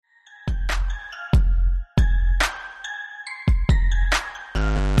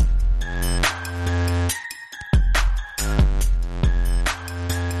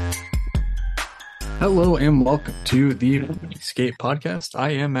Hello and welcome to the Skate Podcast.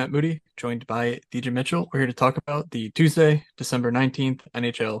 I am Matt Moody, joined by DJ Mitchell. We're here to talk about the Tuesday, December 19th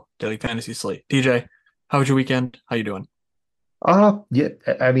NHL Daily Fantasy Slate. DJ, how was your weekend? How you doing? Yeah,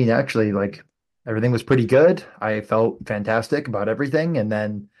 I mean, actually, like everything was pretty good. I felt fantastic about everything, and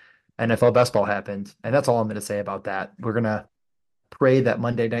then NFL baseball happened, and that's all I'm going to say about that. We're gonna pray that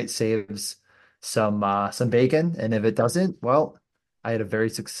Monday night saves some bacon, and if it doesn't, well, I had a very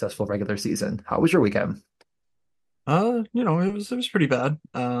successful regular season. How was your weekend? It was pretty bad.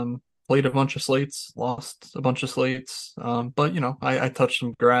 Played a bunch of slates, lost a bunch of slates. But I touched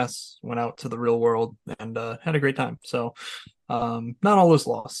some grass, went out to the real world and had a great time. So not all is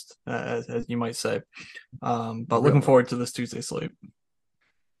lost, as you might say. The But real looking forward world. to this Tuesday slate.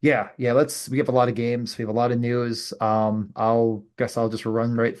 Yeah. We have a lot of games. We have a lot of news. I'll just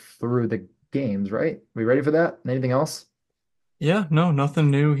run right through the games, right? We ready for that? Anything else? Yeah, no, nothing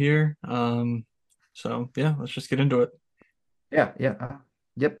new here. So yeah, let's just get into it. Yeah.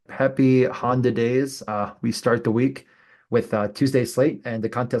 Yep. Happy Honda days. We start the week with Tuesday slate, and the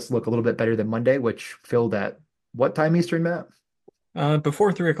contests look a little bit better than Monday, which filled at what time Eastern, Matt?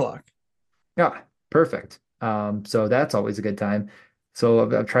 Before 3 o'clock. Yeah, perfect. So that's always a good time. So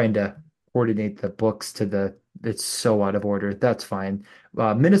I'm trying to coordinate the books to it's so out of order. That's fine.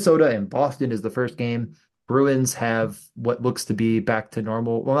 Minnesota and Boston is the first game. Bruins have what looks to be back to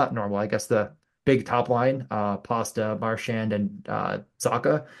normal. Well, not normal, I guess the big top line, Pasta, Marchand, and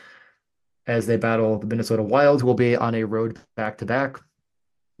Zacha as they battle the Minnesota Wild, who will be on a road back-to-back.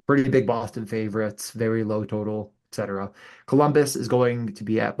 Pretty big Boston favorites, very low total, etc. Columbus is going to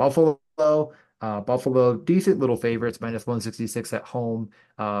be at Buffalo. Buffalo, decent little favorites, minus 166 at home.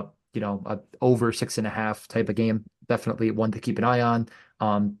 Over 6.5 type of game. Definitely one to keep an eye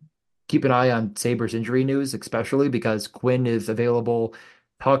on. Keep an eye on Sabres injury news, especially because Quinn is available.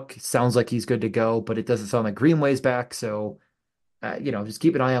 Puck sounds like he's good to go, but it doesn't sound like Greenway's back. So just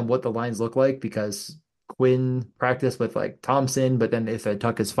keep an eye on what the lines look like because Quinn practiced with like Thompson, but then if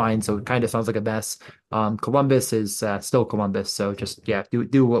Tuck is fine, so it kind of sounds like a mess. Columbus is still Columbus, so just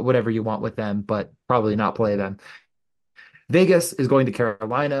do whatever you want with them, but probably not play them. Vegas is going to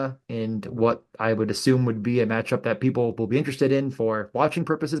Carolina in what I would assume would be a matchup that people will be interested in for watching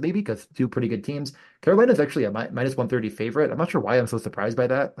purposes, maybe because two pretty good teams. Carolina is actually a minus 130 favorite. I'm not sure why I'm so surprised by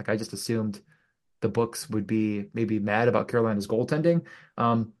that. Like I just assumed the books would be maybe mad about Carolina's goaltending.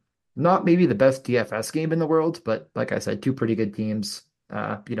 Not maybe the best DFS game in the world, but like I said, two pretty good teams.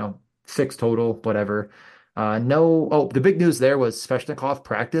 6 total, whatever. No, oh, the big news there was Svechnikov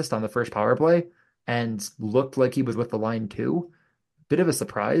practiced on the first power play and looked like he was with the line too. Bit of a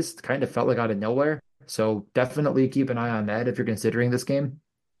surprise, kind of felt like out of nowhere. So definitely keep an eye on that if you're considering this game.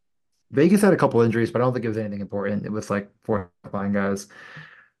 Vegas had a couple injuries, but I don't think it was anything important. It was like four line guys.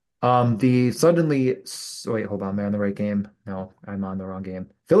 The suddenly, wait, hold on, am I on the right game? No, I'm on the wrong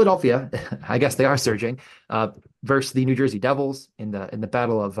game. Philadelphia, I guess they are surging, versus the New Jersey Devils in the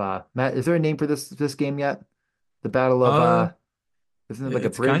battle of Matt. Is there a name for this game yet? The battle of Uh, isn't it like a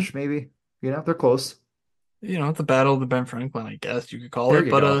it's kind bridge maybe? They're close. the Battle of the Ben Franklin, I guess you could call There it.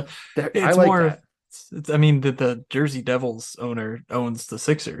 you But go. I it's like more of that. I mean, the Jersey Devils owner owns the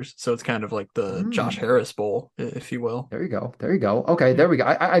Sixers, so it's kind of like the Josh Hmm. Harris Bowl, if you will. There you go. There you go. Okay, there we go.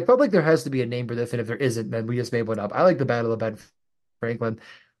 I felt like there has to be a name for this, and if there isn't, then we just made one up. I like the Battle of Ben Franklin.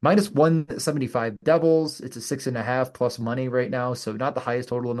 Minus 175 Devils. It's a 6.5 plus money right now, so not the highest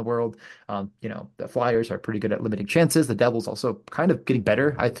total in the world. The Flyers are pretty good at limiting chances. The Devils also kind of getting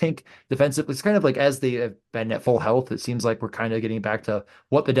better, I think, defensively. It's kind of like as they have been at full health, it seems like we're kind of getting back to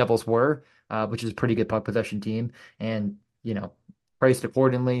what the Devils were, which is a pretty good puck possession team. And, priced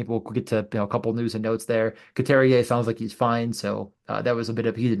accordingly. We'll get to a couple news and notes there. Couturier sounds like he's fine, so that was a bit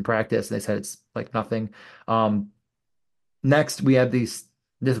of he didn't practice. And they said it's like nothing. Um, Next, we have these.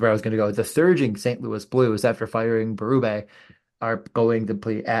 This is where I was going to go. The surging St. Louis Blues, after firing Berube, are going to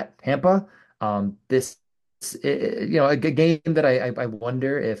play at Tampa. This, a game that I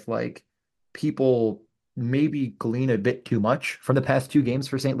wonder if like people maybe glean a bit too much from the past two games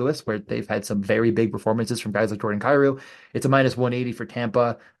for St. Louis, where they've had some very big performances from guys like Jordan Kyrou. It's a minus 180 for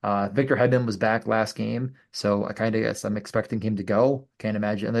Tampa. Victor Hedman was back last game, so I kind of guess I'm expecting him to go. Can't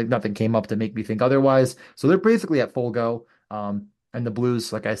imagine, like nothing came up to make me think otherwise. So they're basically at full go. And the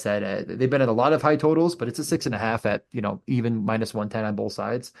Blues, like I said, they've been at a lot of high totals, but it's a 6.5 at, even minus 110 on both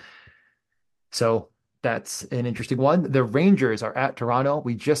sides. So that's an interesting one. The Rangers are at Toronto.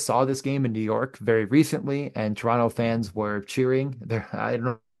 We just saw this game in New York very recently, and Toronto fans were cheering. I don't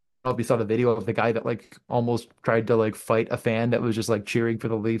know. know if you saw the video of the guy that like almost tried to like fight a fan that was just like cheering for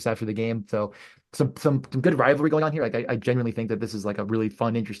the Leafs after the game. So some good rivalry going on here. Like I genuinely think that this is like a really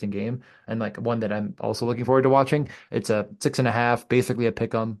fun, interesting game and like one that I'm also looking forward to watching. It's a 6.5, basically a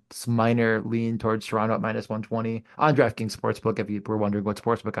pick 'em. It's minor lean towards Toronto at -120 on DraftKings Sportsbook. If you were wondering what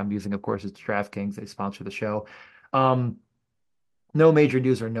sportsbook I'm using, of course, it's DraftKings. They sponsor the show. Um, no major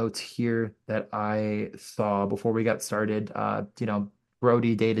news or notes here that I saw before we got started.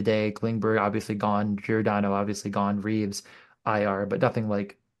 Brody day to day, Klingberg obviously gone, Giordano obviously gone, Reeves IR, but nothing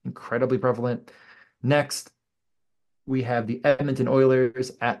like incredibly prevalent. Next, we have the Edmonton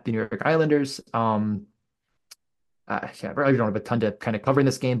Oilers at the New York Islanders. Yeah, I really don't have a ton to kind of cover in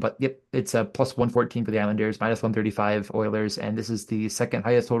this game, but yep, it's a plus 114 for the Islanders, -135 Oilers, and this is the second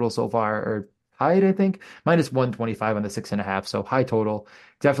highest total so far, or tied, I think, -125 on the 6.5. So high total.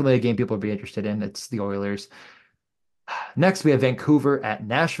 Definitely a game people would be interested in. It's the Oilers. Next, we have Vancouver at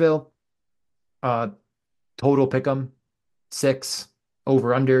Nashville. Uh, Total pick 'em 6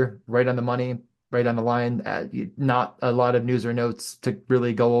 over under, right on the money, right on the line. Not a lot of news or notes to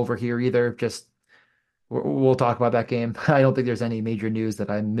really go over here either. Just we'll talk about that game. I don't think there's any major news that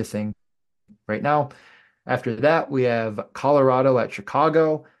I'm missing right now. After that, we have Colorado at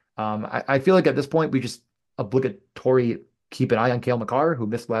Chicago. I feel like at this point, we just obligatory keep an eye on Cale Makar, who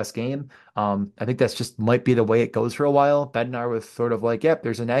missed last game. I think that's just might be the way it goes for a while. Bednar was sort of like, yep,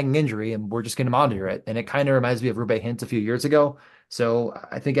 there's a nagging injury, and we're just going to monitor it. And it kind of reminds me of Rube Hintz a few years ago. So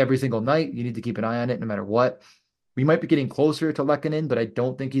I think every single night, you need to keep an eye on it no matter what. We might be getting closer to Lehkonen, but I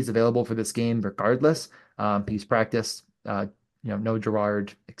don't think he's available for this game regardless. He's practiced, no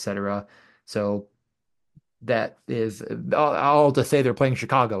Gerard, etc. So that is, I'll just say they're playing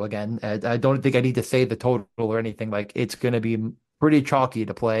Chicago again. I don't think I need to say the total or anything. Like it's going to be pretty chalky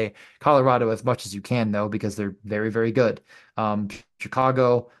to play Colorado as much as you can, though, because they're very, very good.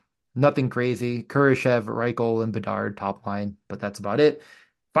 Chicago, nothing crazy. Kurashev, Reichel, and Bedard top line, but that's about it.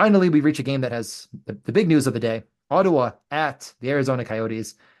 Finally, we reach a game that has the big news of the day. Ottawa at the Arizona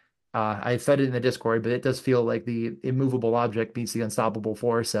Coyotes. I said it in the Discord, but it does feel like the immovable object meets the unstoppable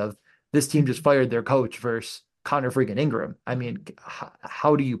force of this team just fired their coach versus Connor freaking Ingram. I mean,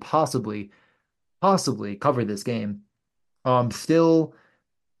 how do you possibly cover this game? Still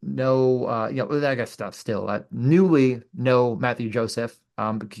no, I guess stuff still. Newly no Matthew Joseph.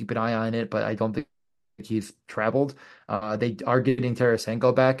 But keep an eye on it, but I don't think he's traveled. They are getting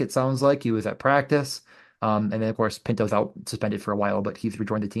Tarasenko back, it sounds like. He was at practice. And then, of course, Pinto's out suspended for a while, but he's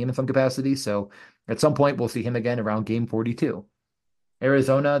rejoined the team in some capacity. So at some point, we'll see him again around game 42.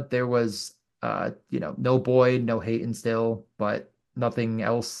 Arizona, there was, no Boyd, no Hayton still, but nothing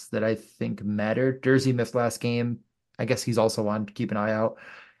else that I think mattered. Jersey missed last game. I guess he's also on. Keep an eye out.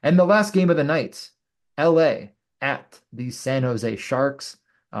 And the last game of the night, LA at the San Jose Sharks.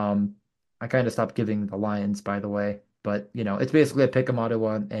 I kind of stopped giving the Lions, by the way, but it's basically a pick 'em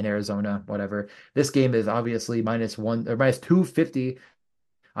Ottawa and Arizona, whatever. This game is obviously -1 or -250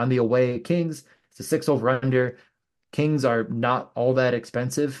 on the away Kings. It's a 6 over under. Kings are not all that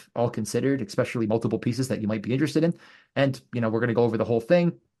expensive, all considered, especially multiple pieces that you might be interested in. And, we're going to go over the whole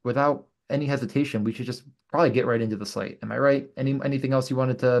thing without any hesitation. We should just probably get right into the slate. Am I right? Anything else you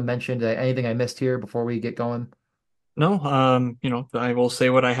wanted to mention? Anything I missed here before we get going? No, I will say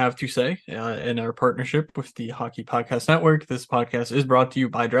what I have to say. In our partnership with the Hockey Podcast Network, this podcast is brought to you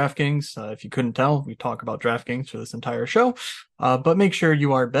by DraftKings. If you couldn't tell, we talk about DraftKings for this entire show. But make sure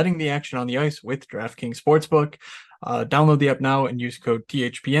you are betting the action on the ice with DraftKings Sportsbook. Download the app now and use code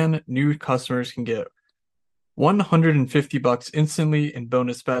THPN. New customers can get $150 instantly in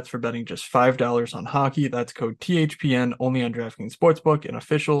bonus bets for betting just $5 on hockey. That's code THPN only on DraftKings Sportsbook, an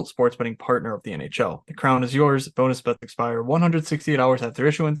official sports betting partner of the NHL. The crown is yours. Bonus bets expire 168 hours after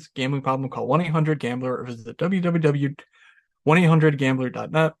issuance. Gambling problem, call 1-800-GAMBLER or visit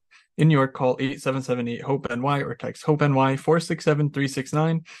www.1800gambler.net. In New York, call 877-8-HOPE-NY or text HOPE-NY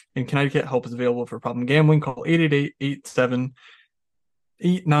 467-369. In Connecticut, help is available for problem gambling. Call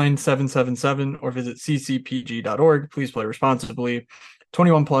 888-897-777 or visit ccpg.org. Please play responsibly.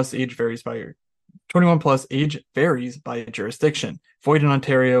 21 plus age varies by 21 plus age varies by jurisdiction. Void in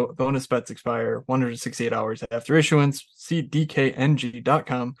Ontario. Bonus bets expire 168 hours after issuance. See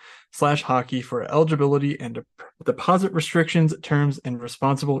dkng.com/hockey for eligibility and deposit restrictions, terms, and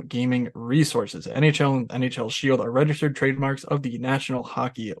responsible gaming resources. NHL and NHL Shield are registered trademarks of the National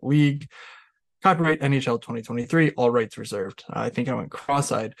Hockey League. Copyright NHL 2023, all rights reserved. I think I went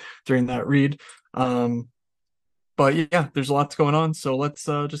cross-eyed during that read. But yeah, there's lots going on. So let's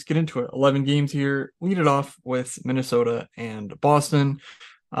just get into it. 11 games here. Lead it off with Minnesota and Boston.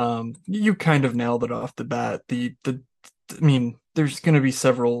 You kind of nailed it off the bat. The I mean, there's going to be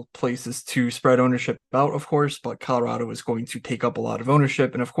several places to spread ownership out, of course, but Colorado is going to take up a lot of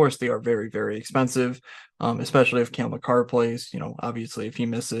ownership, and of course, they are very, very expensive, especially if Cale Makar plays. Obviously, if he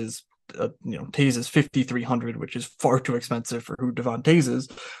misses, Tays is 5,300, which is far too expensive for who Devon Tays is.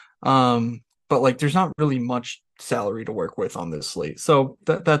 But like, there's not really much salary to work with on this slate, so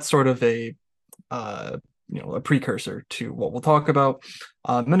that's sort of uh, a precursor to what we'll talk about.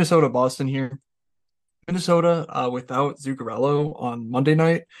 Minnesota, Boston here. Minnesota without Zuccarello on Monday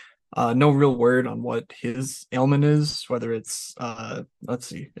night. No real word on what his ailment is, whether it's let's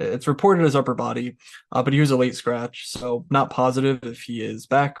see, it's reported as upper body, but he was a late scratch, so not positive if he is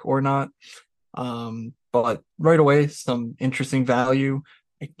back or not. But right away, some interesting value.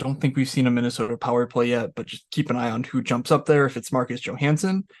 I don't think we've seen a Minnesota power play yet, but just keep an eye on who jumps up there. If it's Marcus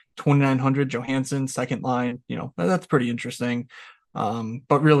Johansson, 2,900 Johansson, second line, that's pretty interesting.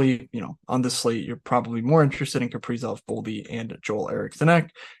 But really, on this slate, you're probably more interested in Kaprizov, Boldy, and Joel Eriksson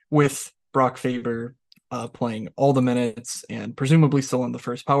with Brock Faber playing all the minutes and presumably still in the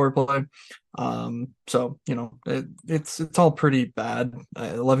first power play. So it's all pretty bad.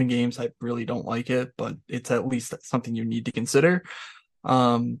 11 games, I really don't like it, but it's at least something you need to consider.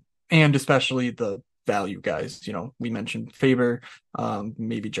 And especially the value guys. We mentioned Faber,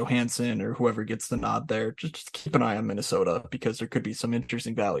 maybe Johansson or whoever gets the nod there. Just keep an eye on Minnesota because there could be some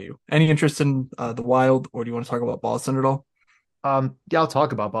interesting value. Any interest in the Wild, or do you want to talk about Boston at all? Yeah, I'll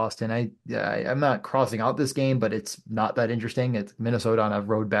talk about Boston. I'm not crossing out this game, but it's not that interesting. It's Minnesota on a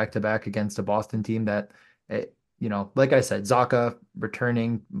road back-to-back against a Boston team that, like I said, Zacha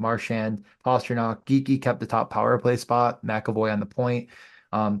returning, Marchand, Pastrnak, Geeky kept the top power play spot, McAvoy on the point.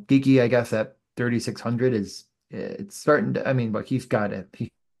 Geeky, I guess at 3,600 it's starting to, I mean, but he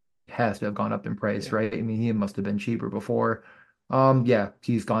has to have gone up in price, Yeah. right? I mean, he must have been cheaper before. Yeah,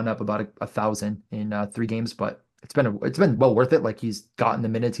 he's gone up about a thousand in 3 games, but it's been well worth it. Like he's gotten the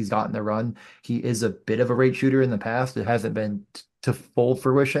minutes, he's gotten the run. He is a bit of a rate shooter in the past. It hasn't been to full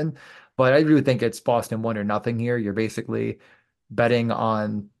fruition, but I do think it's Boston one or nothing here. You're basically betting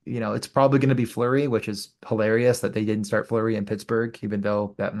on, it's probably going to be Fleury, which is hilarious that they didn't start Fleury in Pittsburgh, even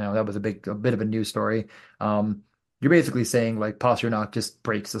though that was a bit of a news story. You're basically saying like Pastrnak just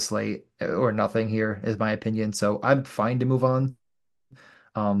breaks the slate or nothing here, is my opinion. So I'm fine to move on.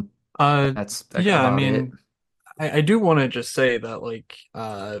 Um, Uh, that's yeah, I about it. mean, I do want to just say that like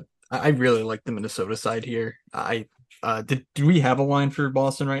I really like the Minnesota side here. I did do we have a line for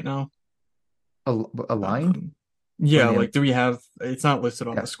Boston right now? A line? Um, What do yeah, you like mean? do we have it's not listed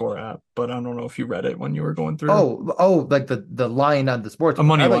on Yeah. the score app, but I don't know if you read it when you were going through. Oh, like the line on the sports A book.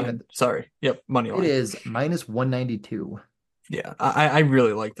 money I like line. that. Sorry. Yep, money It line. is minus 192. Yeah, I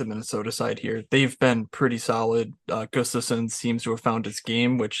really like the Minnesota side here. They've been pretty solid. Gustafsson seems to have found his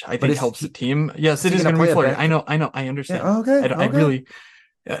game, which I But think helps the team. Yes, is it he is gonna going to be play a Flurry. back to I understand. Yeah, okay, I okay. really,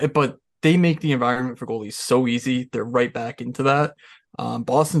 but they make the environment for goalies so easy. They're right back into that.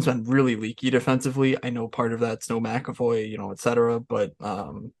 Boston's been really leaky defensively. I know part of that's no McAvoy, et cetera. But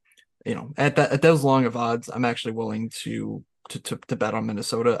at those long of odds, I'm actually willing to bet on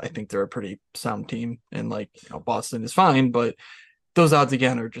Minnesota. I think they're a pretty sound team, and like Boston is fine, but those odds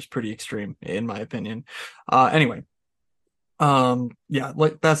again are just pretty extreme in my opinion. Anyway, yeah,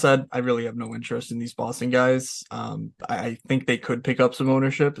 like that said, I really have no interest in these Boston guys. I think they could pick up some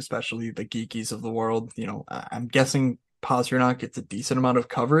ownership, especially the geekies of the world. I'm guessing Pastrnak gets a decent amount of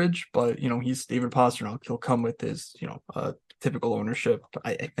coverage, but he's David Pastrnak. He'll come with his typical ownership.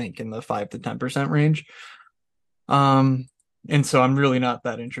 I think in the 5 to 10% range. Um, and so I'm really not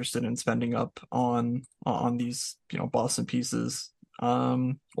that interested in spending up on these Boston pieces,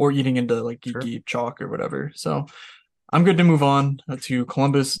 or eating into like Sure. geeky chalk or whatever. So I'm good to move on to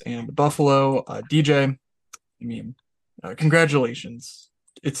Columbus and Buffalo. DJ, I mean, congratulations.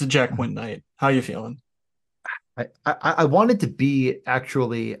 It's a Jack Mhm. win night. How you feeling? I wanted to be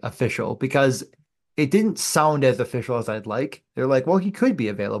actually official because it didn't sound as official as I'd like. They're like, well, he could be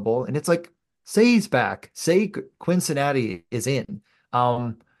available, and it's like, say he's back, say Cincinnati is in.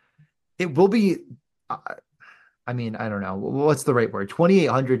 Um, it will be. uh, I mean, I don't know what's the right word.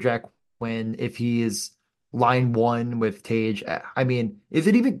 2,800 Jack win if he is line one with Tage. I mean, is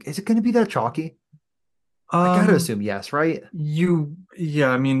it going to be that chalky? I gotta Um, assume yes, right? yeah,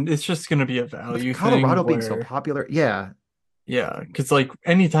 I mean, it's just gonna be a With value thing Colorado being so where popular, yeah. yeah, because like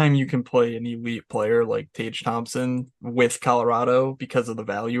anytime you can play an elite player like Tage Thompson with Colorado because of the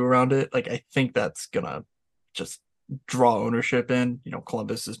value around it, like I think that's gonna just draw ownership in.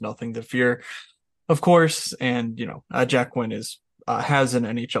 Columbus is nothing to fear, of course, and Jack Quinn is has an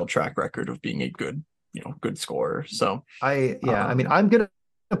NHL track record of being a good, good scorer. So, I yeah, I mean, um, I'm gonna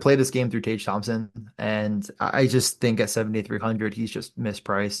to play this game through Tage Thompson, and I just think at 7,300 he's just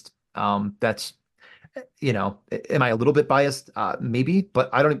mispriced. That's am I a little bit biased? Maybe, but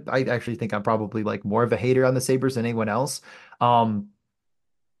I don't. I actually think I'm probably like more of a hater on the Sabres than anyone else. Um,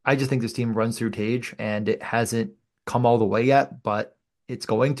 I just think this team runs through Tage, and it hasn't come all the way yet, but it's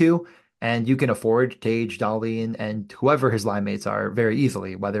going to. And you can afford Tage, Dahlin, and whoever his line mates are very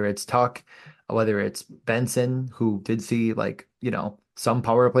easily, whether it's Tuck, whether it's Benson, who did see like, some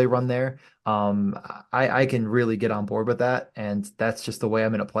power play run there. I can really get on board with that, and that's just the way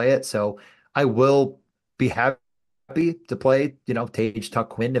I'm going to play it. So I will be happy to play, Tage, Tuck,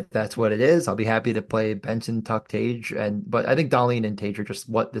 Quinn if that's what it is. I'll be happy to play Benson, Tuck, Tage, but I think Darlene and Tage are just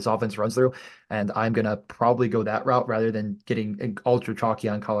what this offense runs through, and I'm gonna probably go that route rather than getting ultra chalky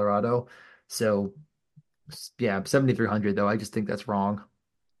on Colorado. So yeah, 7,300 though. I just think that's wrong.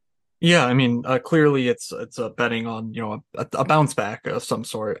 Yeah, I mean, clearly it's a betting on, a bounce back of some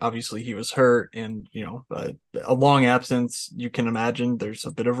sort. Obviously, he was hurt, and a long absence. You can imagine there's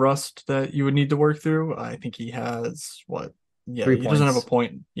a bit of rust that you would need to work through. I think he has what? Yeah, Three he doesn't have a points.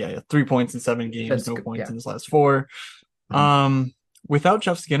 point. Yeah, yeah, 3 points in 7 games, That's no good. points Yeah. in his last four. Mhm. Um, Without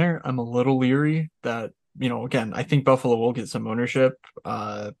Jeff Skinner, I'm a little leery that, again, I think Buffalo will get some ownership.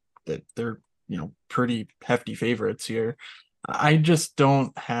 That they're, pretty hefty favorites here. I just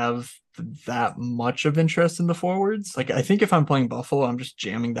don't have that much of interest in the forwards. Like, I think if I'm playing Buffalo, I'm just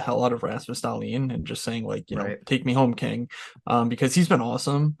jamming the hell out of Rasmus Dahlin and just saying, like, Right. take me home, King, because he's been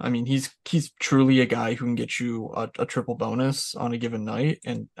awesome. I mean, he's truly a guy who can get you a triple bonus on a given night,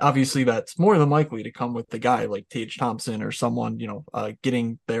 and obviously that's more than likely to come with the guy like Tage Thompson or someone,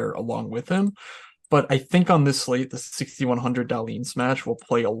 getting there along with him. But I think on this slate, the 6,100 Darlene smash will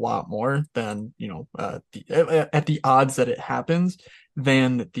play a lot more than, at the odds that it happens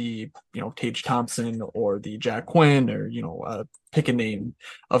than the, Tage Thompson or the Jack Quinn or, pick a name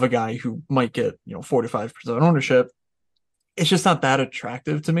of a guy who might get, 4 to 5% ownership. It's just not that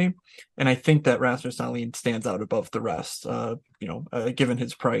attractive to me. And I think that Rasmus Dahlin stands out above the rest, given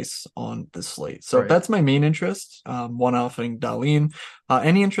his price on this slate. So Right. that's my main interest, one-offing Dahlin.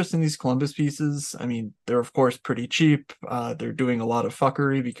 Any interest in these Columbus pieces? I mean, they're of course pretty cheap. They're doing a lot of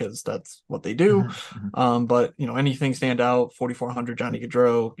fuckery because that's what they do. Mhm. Mhm. But, anything stand out, 4,400 Johnny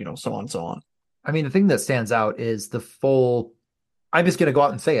Gaudreau, so on and so on. I mean, the thing that stands out is the full. I'm just gonna go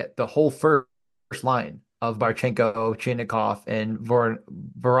out and say it. The whole first line of Barchenko, Chinnikov, and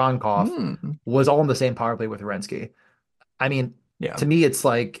Voronkov Hmm. was all in the same power play with Renski. I mean, Yeah. to me, it's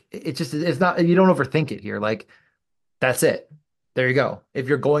like it's not. You don't overthink it here. Like that's it. There you go. If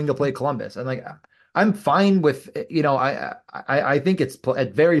you're going to play Columbus, and like I'm fine with I think it's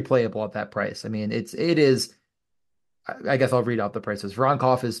very playable at that price. I mean, it is. I guess I'll read out the prices.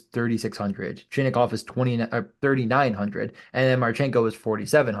 Voronkov is 3,600, Chinnikov is 3,900, and then Marchenko is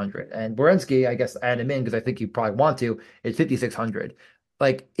 4,700. And Borensky, I guess add him in because I think you probably want to, is 5,600.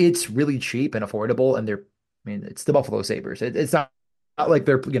 Like it's really cheap and affordable, and I mean, it's the Buffalo Sabres. It's not like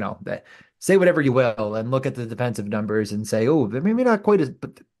they're, that say whatever you will and look at the defensive numbers and say, oh, they're maybe not quite as,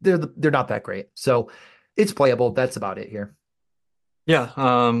 but they're not that great. So it's playable. That's about it here. Yeah,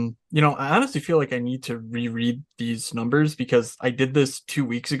 I honestly feel like I need to reread these numbers because I did this 2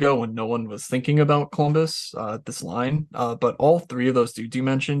 weeks ago when no one was thinking about Columbus, this line. But all three of those dudes you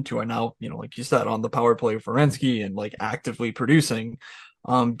mentioned, who are now, like you said, on the power play of Ferensky and like actively producing,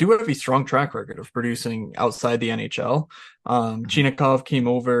 do have a strong track record of producing outside the NHL. Mhm. Chinikov came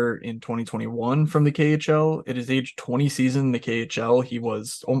over in 2021 from the KHL. At his age 20 season in the KHL, he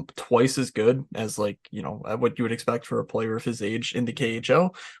was twice as good as like, what you would expect for a player of his age in the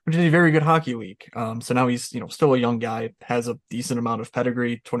KHL, which is a very good hockey league. So now he's, still a young guy, has a decent amount of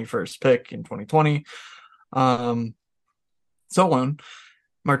pedigree, 21st pick in 2020. Um, so on.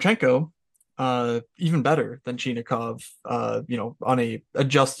 Marchenko, even better than Chinikov, on a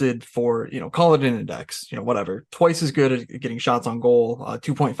adjusted for, call it an index, whatever, twice as good at getting shots on goal,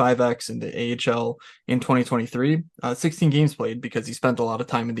 2.5x in the AHL in 2023, 16 games played because he spent a lot of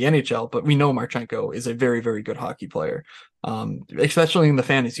time in the NHL, but we know Marchenko is a very, very good hockey player. Especially in the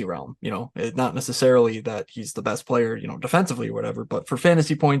fantasy realm, not necessarily that he's the best player, defensively or whatever, but for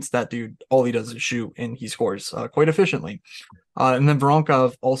fantasy points, that dude, all he does is shoot and he scores quite efficiently. And then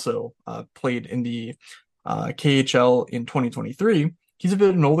Voronkov also played in the KHL in 2023. He's a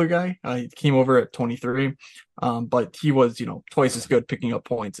bit an older guy. He came over at 23, but he was, twice as good picking up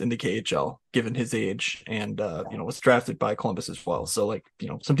points in the KHL given his age, and was drafted by Columbus as well. So like,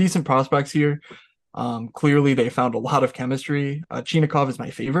 some decent prospects here. Clearly they found a lot of chemistry. Chinikov is my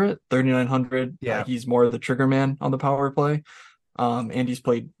favorite, 3,900. Yeah. He's more of the trigger man on the power play. And he's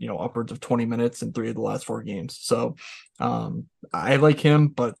played, upwards of 20 minutes in three of the last four games. So I like him,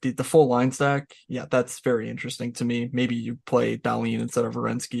 but the full line stack, yeah, that's very interesting to me. Maybe you play Dahlin instead of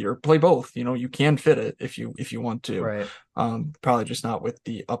Werenski, or play both. You can fit it if you want to. Right. Probably just not with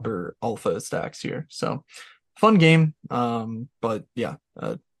the upper alpha stacks here. So fun game. But yeah.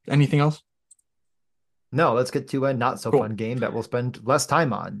 Anything else? No, let's get to a not so Cool. fun game that we'll spend less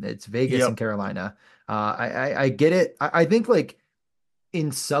time on. It's Vegas and Yep. Carolina. I get it. I think like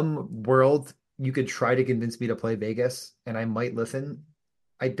in some world you could try to convince me to play Vegas, and I might listen.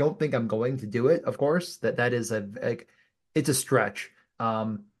 I don't think I'm going to do it. Of course, that is a like it's a stretch.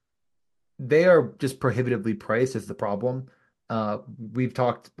 They are just prohibitively priced is the problem. We've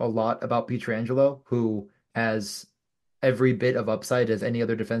talked a lot about Pietrangelo, who has every bit of upside as any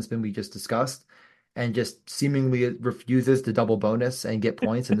other defenseman we just discussed, and just seemingly refuses to double bonus and get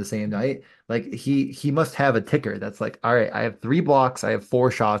points in the same night. Like he must have a ticker that's like, all right, I have 3 blocks, I have 4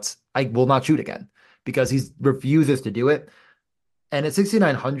 shots, I will not shoot again because he refuses to do it. And at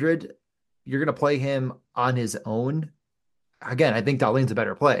 6,900, you're gonna play him on his own again, I think Dahlin's a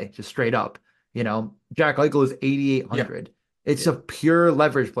better play, just straight up. Jack Eichel is Yeah. 8,800. It's Yeah. a pure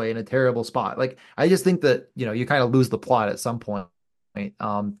leverage play in a terrible spot. Like, I just think that, you kind of lose the plot at some point.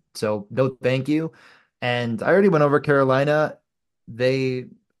 So no, thank you. And I already went over Carolina. They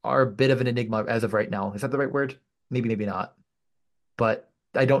are a bit of an enigma as of right now. Is that the right word? Maybe, maybe not. But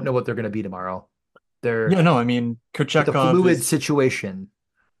I don't know what they're going to be tomorrow. Yeah, They're no, I mean, It's a Kochetkov fluid is, situation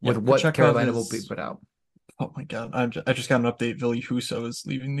yeah, with what Kochetkov Carolina will be is, put out. oh my God, I just got an update. Ville Husso is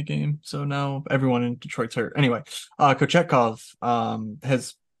leaving the game. So now everyone in Detroit's hurt. Anyway, Kochetkov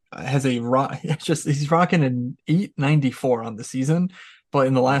has a rock, just he's rocking an 894 on the season, but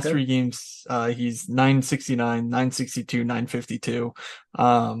in the That's last good. three games, he's 969, 962, 952.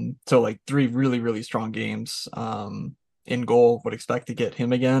 So like three really, really strong games. In goal, would expect to get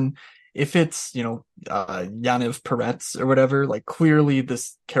him again. If it's, Yaniv Peretz or whatever, like clearly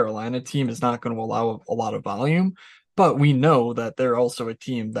this Carolina team is not going to allow a lot of volume, but we know that they're also a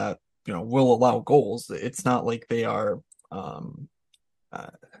team that, will allow goals. Um, uh,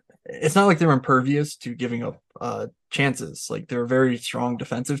 it's not like they're impervious to giving up chances. Like they're a very strong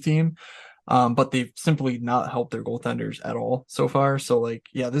defensive team, but they've simply not helped their goaltenders at all so far. So like,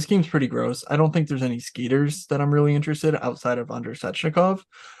 yeah, this game's pretty gross. I don't think there's any skaters that I'm really interested outside of Andrei Sechennikov.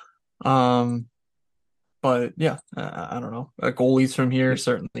 Um, but yeah, I don't know. Goalies from here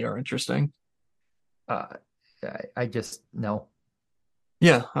certainly are interesting. Uh, I just no,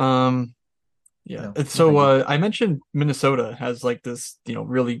 Yeah. Yeah. no, And no, so thank you. I mentioned Minnesota has like this,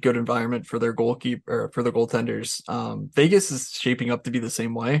 really good environment for their goalkeeper for their goaltenders. Vegas is shaping up to be the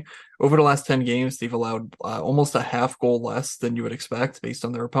same way. Over the last 10 games, they've allowed almost a half goal less than you would expect based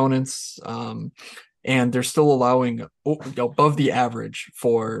on their opponents. And they're still allowing above the average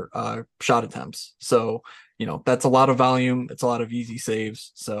for shot attempts. So, that's a lot of volume. It's a lot of easy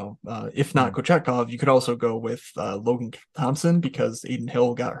saves. So, if not Mm. Kochetkov, you could also go with Logan Thompson because Aiden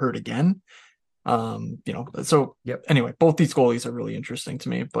Hill got hurt again. So Yep. anyway, both these goalies are really interesting to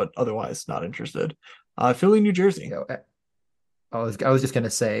me, but otherwise not interested. Philly, New Jersey. I was just gonna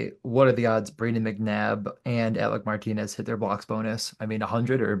say, what are the odds Brandon McNabb and Alec Martinez hit their blocks bonus? I mean,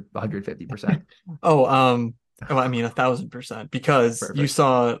 100 or 150%. Oh, I mean 1,000% because you Perfect.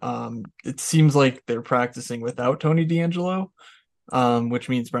 saw it seems like they're practicing without Tony D'Angelo, which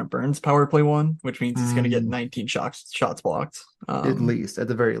means Brent Burns power play one, which means he's gonna get Mm, 19 shots blocked. at least, at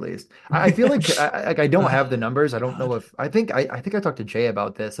the very least. I feel like I don't have the numbers. I don't know God. if I think I talked to Jay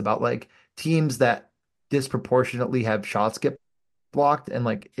about this about like teams that disproportionately have shots get blocked and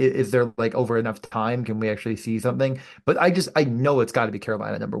like is there like over enough time can we actually see something? But I know it's got to be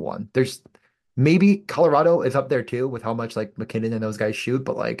Carolina number one. There's maybe Colorado is up there too with how much like McKinnon and those guys shoot,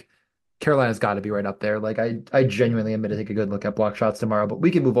 but like Carolina's got to be right up there. Like I genuinely am going to take a good look at block shots tomorrow, but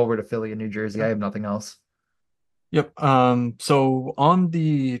we can move over to Philly and New Jersey. I have nothing else. Yep. So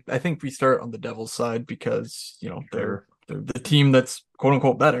I think we start on the Devils side because, they're Sure. they're the team that's quote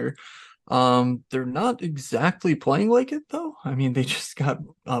unquote better. They're not exactly playing like it though. I mean, they just got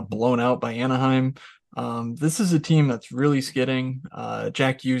blown out by Anaheim. This is a team that's really skidding.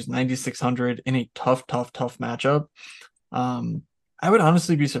 Jack Hughes 9,600 in a tough, tough, tough matchup. Um, I would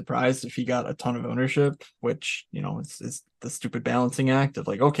honestly be surprised if he got a ton of ownership, which, it's the stupid balancing act of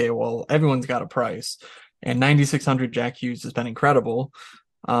like, okay, well, everyone's got a price, and 9,600 Jack Hughes has been incredible.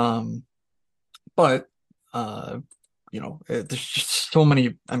 Um, but there's just so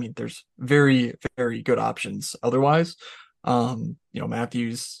many. I mean, there's very, very good options otherwise.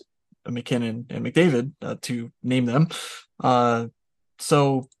 Matthews, McKinnon, and McDavid, to name them. Uh,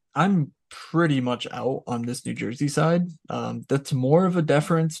 so I'm pretty much out on this New Jersey side. That's more of a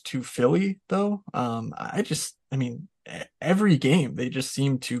deference to Philly, though. I mean, every game they just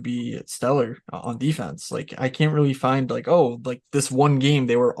seem to be stellar on defense. Like I can't really find like, oh, like this one game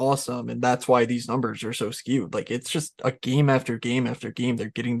they were awesome, and that's why these numbers are so skewed. Like it's just a game after game after game, they're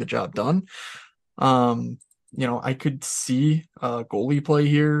getting the job done. Um, I could see goalie play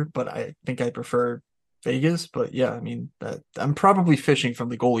here, but I think I prefer Vegas. But yeah, I mean that I'm probably fishing from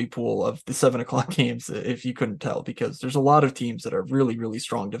the goalie pool of the 7 o'clock games, if you couldn't tell, because there's a lot of teams that are really, really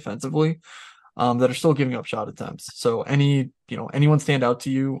strong defensively, that are still giving up shot attempts. So anyone stand out to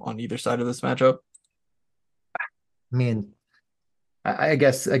you on either side of this matchup? I mean, I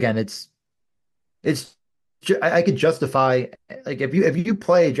guess again, it's I could justify like if you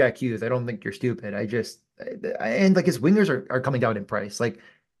play Jack Hughes, I don't think you're stupid. And like his wingers are coming down in price. Like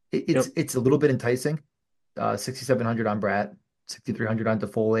it's Yep. it's a little bit enticing. 6,700 on Brat, 6,300 on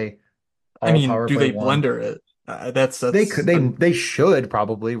Toffoli, I all mean, power do play they one. blender it? They could That's they should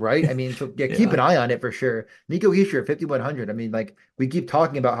probably, right? I mean, so yeah, keep yeah. an eye on it for sure. Nico Hischier 5,100. I mean, like we keep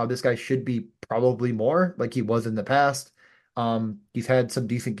talking about how this guy should be probably more like he was in the past. He's had some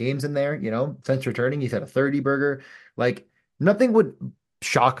decent games in there, since returning. He's had a 30 burger. Like nothing would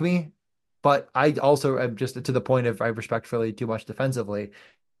shock me, but I also am just to the point of I respect Philly too much defensively.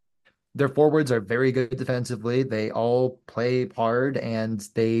 Their forwards are very good defensively. They all play hard and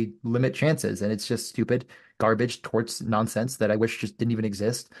they limit chances. And it's just stupid, garbage, torts nonsense that I wish just didn't even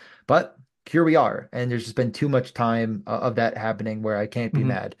exist. But here we are. And there's just been too much time of that happening where I can't be Mhm.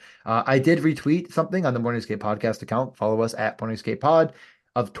 mad. I did retweet something on the Morning Skate podcast account. Follow us at Morning Skate Pod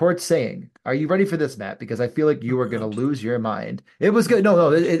of Torts saying, "Are you ready for this, Matt? Because I feel like Oh you are going to God. lose your mind." It was Oh good. No,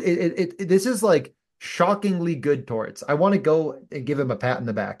 no, God. this is like shockingly good Torts. I want to go and give him a pat in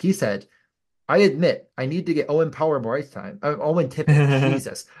the back. He said, I admit I need to get Owen Power more ice time. Owen Tippett,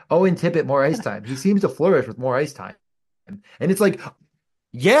 Jesus. Owen Tippett more ice time. He seems to flourish with more ice time. And it's like,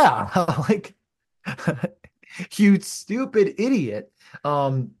 yeah, like you stupid idiot.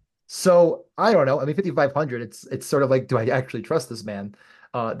 Um, so I don't know. I mean, 5,500, it's sort of like, do I actually trust this man?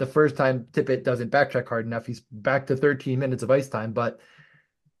 The first time Tippett doesn't backtrack hard enough, he's back to 13 minutes of ice time, but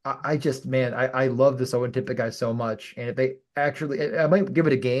I just, man, I love this Owen Tippett guy so much. And if they actually, I might give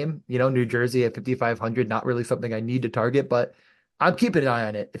it a game, New Jersey at 5,500, not really something I need to target, but I'm keeping an eye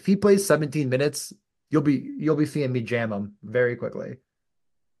on it. If he plays 17 minutes, you'll be seeing me jam him very quickly.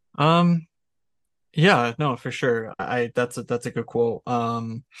 Um, yeah, no, for sure. That's a good quote.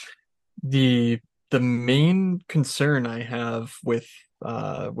 The the main concern I have with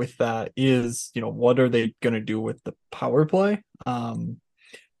that is, what are they gonna do with the power play?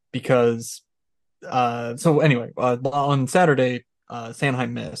 Because so anyway, on Saturday,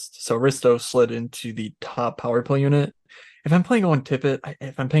 Sanheim missed, so Risto slid into the top power play unit. If I'm playing on Tippett,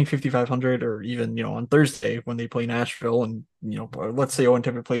 if I'm paying 5,500, or even on Thursday when they play Nashville, and let's say Owen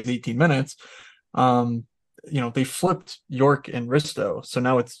Tippett plays 18 minutes, um, they flipped York and Risto, so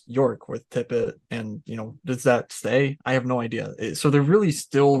now it's York with Tippett, and does that stay? I have no idea. So they're really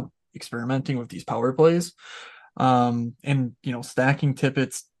still experimenting with these power plays. And stacking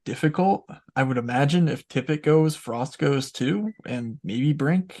Tippett's difficult. I would imagine if Tippett goes, Frost goes too, and maybe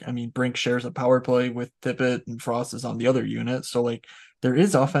Brink. I mean, Brink shares a power play with Tippett, and Frost is on the other unit, so like there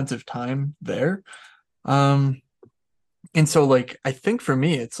is offensive time there. Um, and so like I think for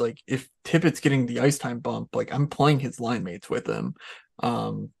me, it's like if Tippett's getting the ice time bump, like I'm playing his line mates with him.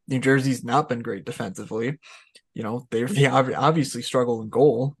 New Jersey's not been great defensively. They obviously struggle in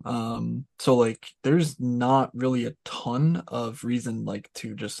goal. So like there's not really a ton of reason like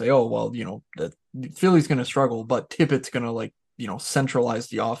to just say, oh well, that Philly's gonna struggle, but Tippett's gonna like, centralize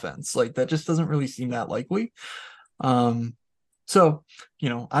the offense. Like that just doesn't really seem that likely. Um, so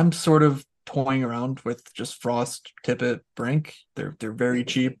I'm sort of toying around with just Frost, Tippett, Brink. They're very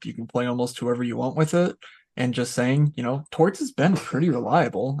cheap. You can play almost whoever you want with it. And just saying, Torts has been pretty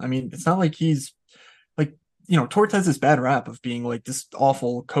reliable. I mean, it's not like he's like, Torts has this bad rap of being like this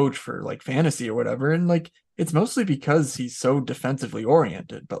awful coach for like fantasy or whatever. And like, it's mostly because he's so defensively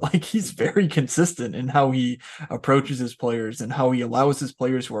oriented, but like, he's very consistent in how he approaches his players and how he allows his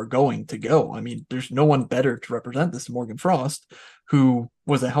players who are going to go. I mean, there's no one better to represent this than Morgan Frost, who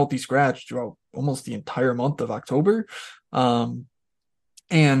was a healthy scratch throughout almost the entire month of October. Um,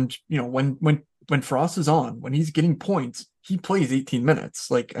 and when Frost is on, when he's getting points, he plays 18 minutes.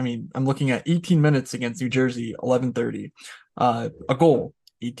 Like, I mean, I'm looking at 18 minutes against New Jersey, 11:30, a goal,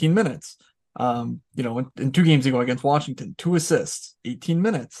 18 minutes. In 2 games ago against Washington, 2 assists, 18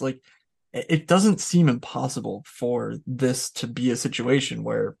 minutes. Like, it doesn't seem impossible for this to be a situation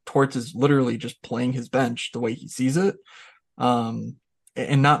where Torts is literally just playing his bench the way he sees it. Um,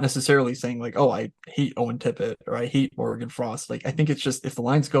 and not necessarily saying like, oh, I hate Owen Tippett or I hate Morgan Frost. Like, I think it's just if the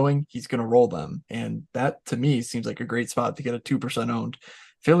line's going, he's going to roll them. And that to me seems like a great spot to get a 2% owned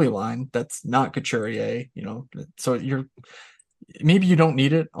Philly line that's not Couturier, So maybe you don't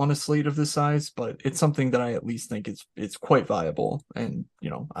need it on a slate of this size, but it's something that I at least think it's quite viable. And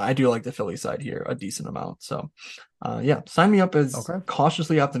I do like the Philly side here a decent amount. So yeah, sign me up as Okay.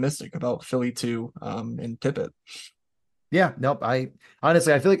 cautiously optimistic about Philly too, and Tippett. Yeah, nope. I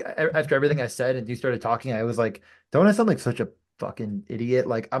honestly, I feel like after everything I said and you started talking, I was like, don't I sound like such a fucking idiot?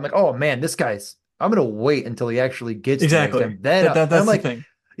 Like, I'm like, oh man, I'm gonna wait until he actually gets to next Exactly. time. Then, and I'm That's the like, thing.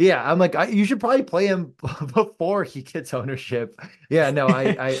 yeah, I'm like, you should probably play him before he gets ownership. Yeah, no,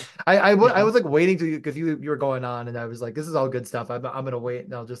 I Yeah. was like waiting to you because you were going on, and I was like, this is all good stuff. I'm gonna wait,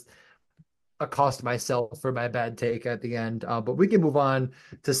 and I'll just accost myself for my bad take at the end. But we can move on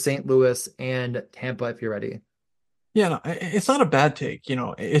to St. Louis and Tampa if you're ready. Yeah, no, it's not a bad take.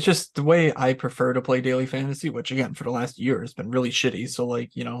 It's just the way I prefer to play daily fantasy, which again, for the last year has been really shitty. So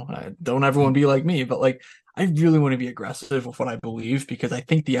like, don't everyone be like me, but like, I really want to be aggressive with what I believe because I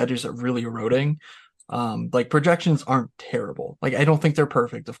think the edges are really eroding. Like projections aren't terrible. Like I don't think they're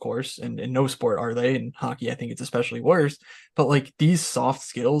perfect, of course, and in no sport are they. In hockey, I think it's especially worse. But like these soft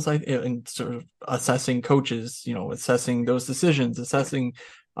skills, and sort of assessing coaches, assessing those decisions, assessing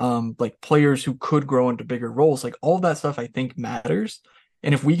like players who could grow into bigger roles, like all that stuff I think matters.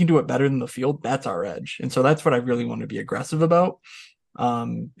 And if we can do it better than the field, that's our edge. And so that's what I really want to be aggressive about.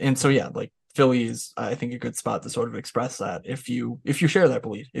 And so yeah, like Philly is I think a good spot to sort of express that if you share that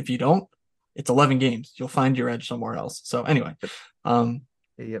belief. If you don't, it's 11 games. You'll find your edge somewhere else. So anyway, um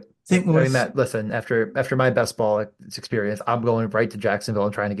Yep. St. Yep. I mean, Louis, Matt, listen, after my best ball experience, I'm going right to Jacksonville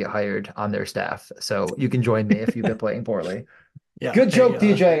and trying to get hired on their staff. So you can join me if you've been playing poorly. yeah, Good hey, joke,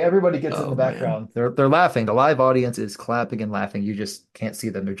 DJ. Everybody gets it in the oh man. background. They're laughing. The live audience is clapping and laughing. You just can't see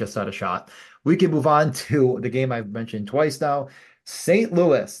them. They're just out of shot. We can move on to the game I've mentioned twice now. St.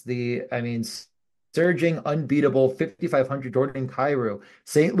 Louis, surging unbeatable 5,500 Jordan Kyrou.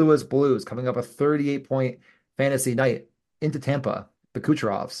 St. Louis Blues coming up a 38-point fantasy night into Tampa, the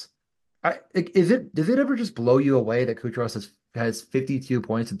Kucherovs. Does it ever just blow you away that Kucherov has 52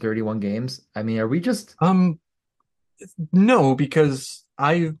 points in 31 games? I mean, are we just Um no, because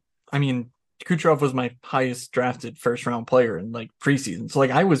I mean Kucherov was my highest drafted first round player in like preseason. So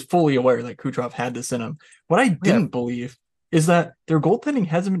like I was fully aware that Kucherov had this in him. What I yeah, didn't believe is that their goaltending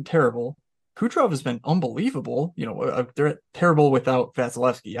hasn't been terrible. Kucherov has been unbelievable. They're terrible without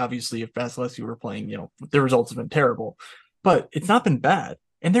Vasilevsky. Obviously, if Vasilevsky were playing, their results have been terrible. But it's not been bad.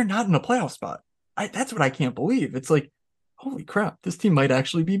 And they're not in a playoff spot. That's what I can't believe. It's like, holy crap, this team might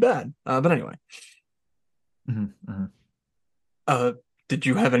actually be bad. But anyway, mhm, mhm. uh, did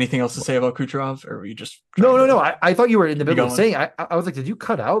you have anything else to say about Kucherov, or were you just No, trying no, to no. I thought you were in the keep me middle of going? saying. I was like, did you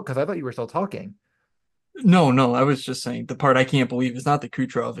cut out? Because I thought you were still talking. No, no, I was just saying the part I can't believe is not that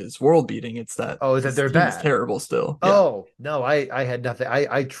Kucherov is world beating, it's that Oh, is that this they're team is bad? terrible still. Yeah. Oh, no, I had nothing.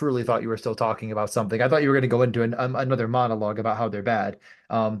 I truly thought you were still talking about something. I thought you were going to go into another monologue about how they're bad.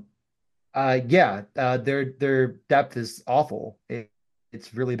 Um, yeah, their depth is awful.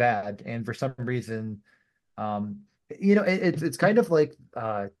 It's really bad, and for some reason, um, it's kind of like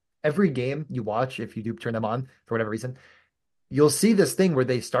every game you watch, if you do turn them on for whatever reason, you'll see this thing where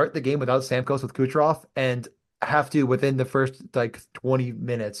they start the game without Stamkos with Kucherov and have to within the first like 20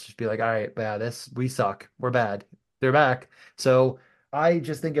 minutes just be like, all right, yeah, this we suck. We're bad. They're back. So I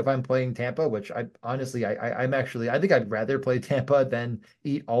just think if I'm playing Tampa, which I honestly I'm actually I think I'd rather play Tampa than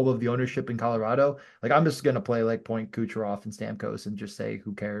eat all of the ownership in Colorado. Like I'm just gonna play like point Kucherov and Stamkos and just say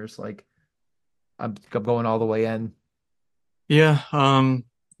who cares? Like I'm going all the way in. Yeah,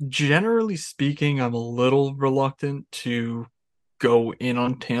 generally speaking, I'm a little reluctant to go in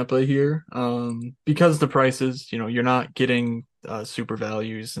on Tampa here. Because the prices, you're not getting super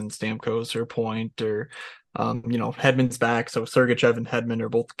values in Stamkos or Point or Hedman's back, so Sergachev and Hedman are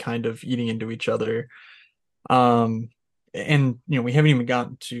both kind of eating into each other. Um, and we haven't even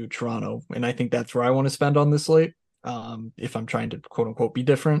gotten to Toronto, and I think that's where I want to spend on this slate. If I'm trying to quote unquote be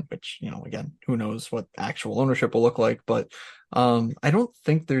different, which again, who knows what actual ownership will look like, but I don't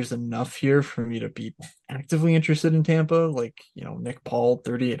think there's enough here for me to be actively interested in Tampa. Like Nick Paul,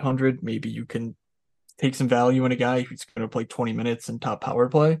 3,800. Maybe you can take some value in a guy who's going to play 20 minutes in top power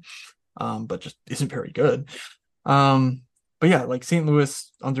play, but just isn't very good. Um, but yeah, like St.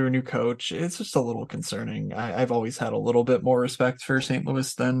 Louis under a new coach, it's just a little concerning. I've always had a little bit more respect for St.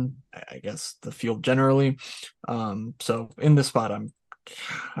 Louis than I guess the field generally. So in this spot, I'm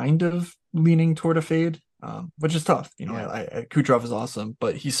kind of leaning toward a fade, which is tough. Yeah. Kucherov is awesome,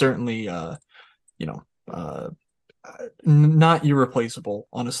 but he certainly, you know, uh, Not irreplaceable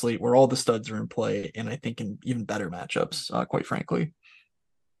on a slate where all the studs are in play, and I think in even better matchups, quite frankly.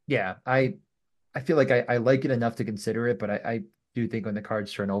 Yeah, I feel like I like it enough to consider it, but I do think when the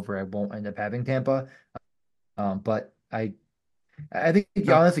cards turn over, I won't end up having Tampa. But I think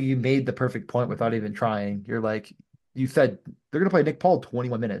Okay. honestly you made the perfect point without even trying. You're like you said they're gonna play Nick Paul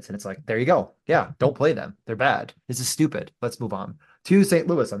 21 minutes, and it's like there you go. Yeah, don't play them. They're bad. This is stupid. Let's move on to St.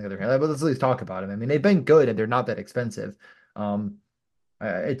 Louis on the other hand. Let's at least talk about them. I mean, they've been good and they're not that expensive. Um,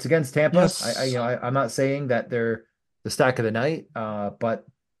 it's against Tampa. Yes. I'm not saying that they're the stack of the night, but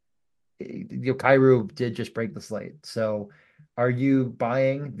Kairu did just break the slate. So, are you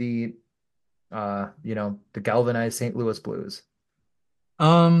buying the galvanized St. Louis Blues?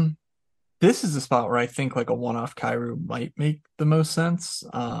 Um, this is a spot where I think like a one-off Kairu might make the most sense.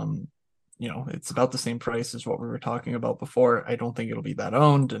 It's about the same price as what we were talking about before. I don't think it'll be that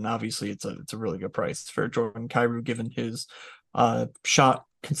owned, and obviously it's a really good price for Jordan Kairu given his shot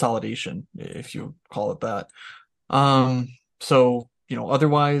consolidation, if you call it that. Um,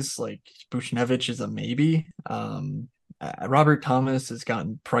 otherwise, like Buchnevich is a maybe. Robert Thomas has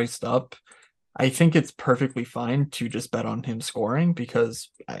gotten priced up. I think it's perfectly fine to just bet on him scoring because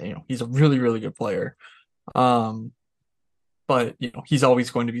he's a really, really good player. Um, but he's always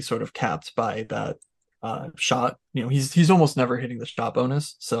going to be sort of capped by that shot. He's almost never hitting the shot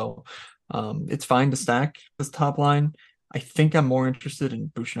bonus, so it's fine to stack this top line. I think I'm more interested in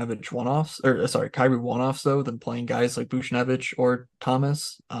Buchnevich one-offs, or sorry, Kyrie one-offs though, than playing guys like Buchnevich or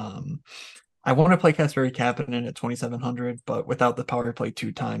Thomas. I want to play Kasperi Kapanen at 2,700, but without the power play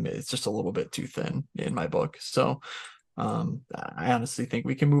two time, it's just a little bit too thin in my book. So I honestly think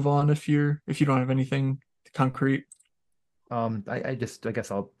we can move on if you don't have anything concrete. I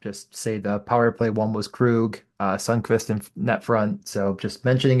guess I'll just say the power play one was Krug, Sundqvist in net front. So just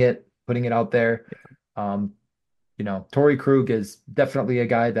mentioning it, putting it out there. Um, Torrey Krug is definitely a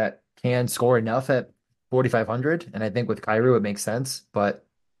guy that can score enough at 4,500, and I think with Kairu it makes sense. But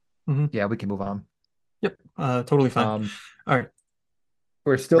Mhm. yeah, we can move on. Yep, totally fine. Um, All right,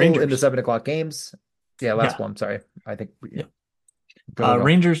 we're still in the Rangers. 7 o'clock games. Yeah, last Yeah, one. Sorry, I think yeah. go go go.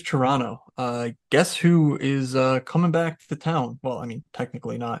 Rangers Toronto. Guess who is coming back to town? Well, I mean,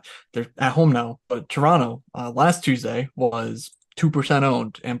 technically not. They're at home now, but Toronto last Tuesday was 2%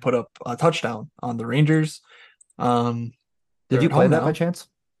 owned and put up a touchdown on the Rangers. Um, Did they're you at play home that by now. chance?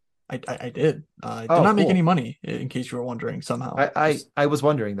 I did. I did Oh, not make any cool. money, in case you were wondering. Somehow, I I, just I was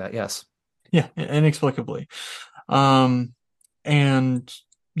wondering that. Yes. yeah, inexplicably. Um, and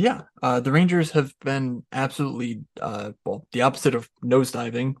yeah, the Rangers have been absolutely well, the opposite of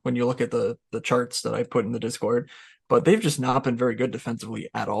nosediving when you look at the charts that I put in the Discord, but they've just not been very good defensively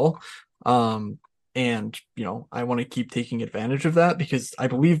at all. Um, and I want to keep taking advantage of that because I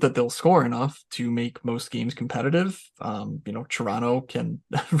believe that they'll score enough to make most games competitive. Toronto can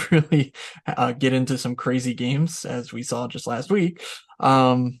really get into some crazy games as we saw just last week.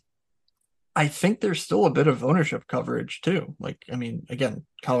 Um, I think there's still a bit of ownership coverage too. Like, I mean, again,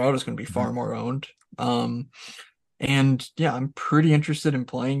 Colorado's going to be far Mhm. more owned. Um, and yeah, I'm pretty interested in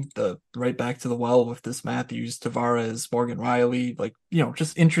playing the right back to the well with this Matthews, Tavares, Morgan Riley, like,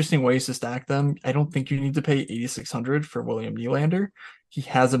 just interesting ways to stack them. I don't think you need to pay 8,600 for William Nylander. He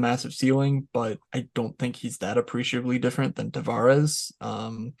has a massive ceiling, but I don't think he's that appreciably different than Tavares.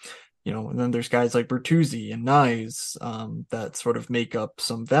 And then there's guys like Bertuzzi and Nyes that sort of make up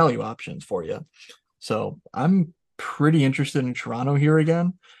some value options for you. So I'm pretty interested in Toronto here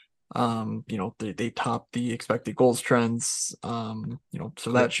again. They top the expected goals trends.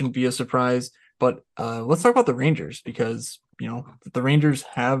 So that Yep. shouldn't be a surprise. But let's talk about the Rangers because the Rangers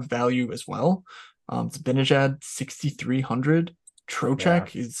have value as well. Zibanejad 6,300. Yeah.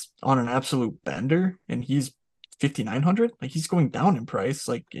 Trocheck is on an absolute bender, and he's 5,900. Like he's going down in price.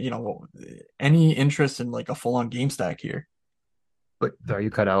 Like any interest in like a full on game stack here? But sorry, you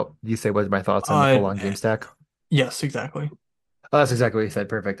cut out. You say what are my thoughts on the Uh, full on game stack? yes, exactly. Oh, that's exactly what you said.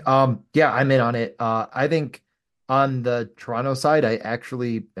 Perfect. Yeah, I'm in on it. I think on the Toronto side, I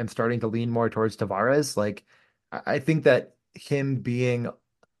actually am starting to lean more towards Tavares. Like, I think that him being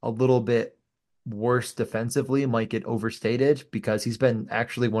a little bit worse defensively might get overstated because he's been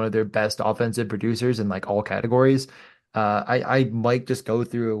actually one of their best offensive producers in like all categories. I might just go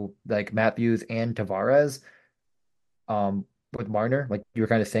through like Matthews and Tavares, with Marner, like you were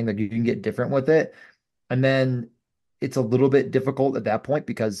kind of saying, like you can get different with it. And then it's a little bit difficult at that point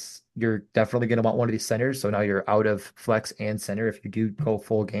because you're definitely going to want one of these centers. So now you're out of flex and center if you do go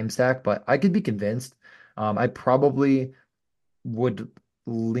full game stack. But I could be convinced. I probably would.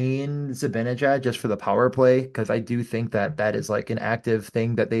 lean Zibanejad just for the power play because I do think that that is like an active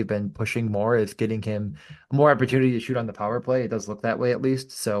thing that they've been pushing more is getting him more opportunity to shoot on the power play. It does look that way at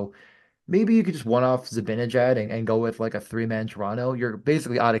least. So maybe you could just one off Zibanejad and go with like a three-man Toronto. You're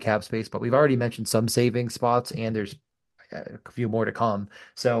basically out of cap space, but we've already mentioned some saving spots and there's a few more to come.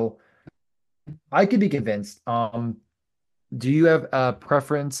 So I could be convinced. Do you have a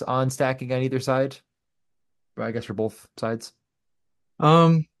preference on stacking on either side? I guess for both sides.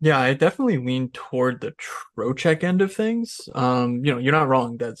 Yeah, I definitely lean toward the Trocheck end of things. You're not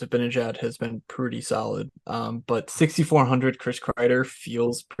wrong that Zibanejad has been pretty solid. But 6,400 Chris Kreider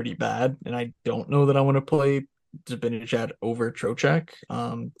feels pretty bad, and I don't know that I want to play Zibanejad over Trocheck.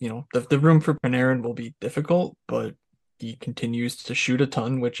 The room for Panarin will be difficult, but he continues to shoot a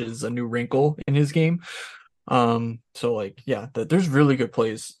ton, which is a new wrinkle in his game. So like, yeah, there's really good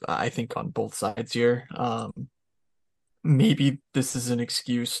plays, I think, on both sides here. Maybe this is an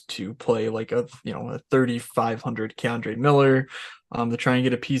excuse to play like a 3,500 Keandre Miller, to try and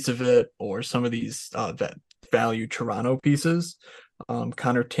get a piece of it, or some of these that value Toronto pieces.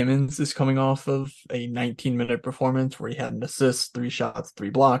 Connor Timmins is coming off of a 19-minute performance where he had an assist, 3 shots, 3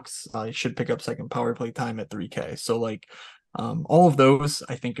 blocks. He should pick up second power play time at 3K. So like, all of those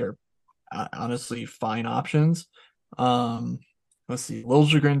I think are honestly fine options. Um, let's see,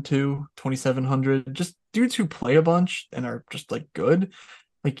 Liljegren too, 2,700. Just dudes who play a bunch and are just like good.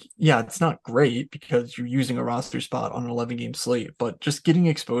 Like, yeah, it's not great because you're using a roster spot on an 11 game slate, but just getting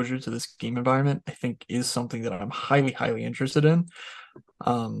exposure to this game environment, I think, is something that I'm highly, highly interested in.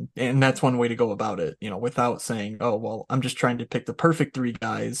 And that's one way to go about it, without saying, oh, well, I'm just trying to pick the perfect 3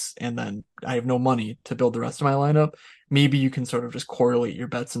 guys and then I have no money to build the rest of my lineup. Maybe you can sort of just correlate your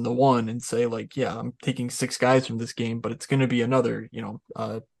bets into one and say, like, yeah, I'm taking 6 guys from this game, but it's going to be another,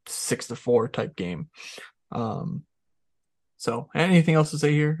 6-4 type game. Um, so anything else to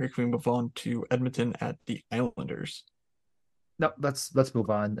say here? Or can we move on to Edmonton at the Islanders? No, let's move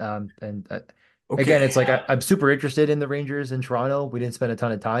on. And again, Okay. it's like I'm super interested in the Rangers in Toronto. We didn't spend a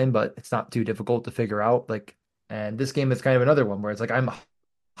ton of time, but it's not too difficult to figure out. Like, and this game is kind of another one where it's like I'm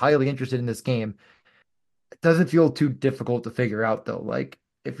highly interested in this game. It doesn't feel too difficult to figure out though. Like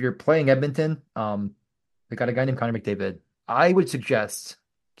if you're playing Edmonton, they got a guy named Connor McDavid. I would suggest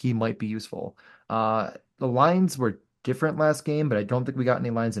he might be useful. The lines were different last game, but I don't think we got any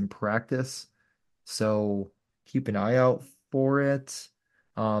lines in practice. So keep an eye out for it.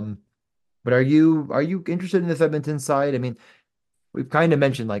 Um, but are you interested in this Edmonton side? I mean, we've kind of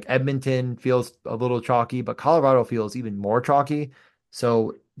mentioned like Edmonton feels a little chalky, but Colorado feels even more chalky.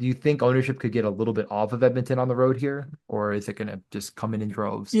 So do you think ownership could get a little bit off of Edmonton on the road here, or is it going to just come in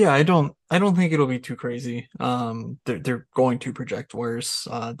droves? Yeah, I don't think it'll be too crazy. They're going to project worse.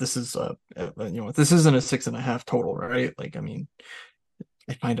 This is this isn't a 6.5 total, right? Like, I mean,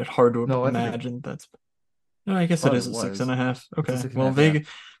 I find it hard to No, I think imagine that's. No, I guess it thought is it a six and was. a half. It's a Okay, six and a well, half. Yeah.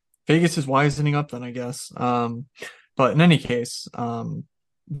 Vegas is wisening up then, I guess. But in any case,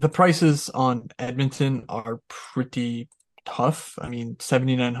 the prices on Edmonton are pretty tough. I mean,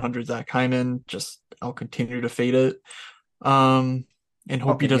 7,900 Zach Hyman, just I'll continue to fade it. Um, and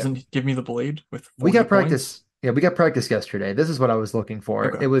hope he Okay. Yeah. doesn't give me the blade with We 40 got practice. points. Yeah, we got practice yesterday. This is what I was looking for.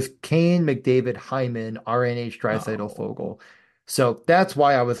 Okay. It was Kane, McDavid, Hyman, RNH, Draisaitl, Oh. Fogel. So that's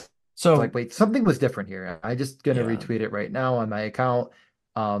why I was like, So wait, something was different here. I just gonna yeah, retweet it right now on my account.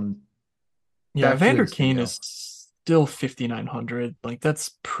 Um, yeah, back to Vander the Kane studio. is still 5,900. Like,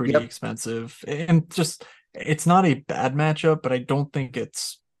 that's pretty Yep. expensive. And just it's not a bad matchup, but I don't think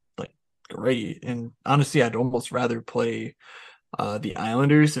it's like great. And honestly, I'd almost rather play the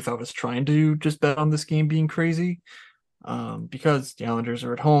Islanders if I was trying to just bet on this game being crazy. Because the Islanders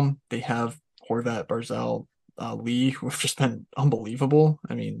are at home. They have Horvat, Barzal, Lee, who have just been unbelievable.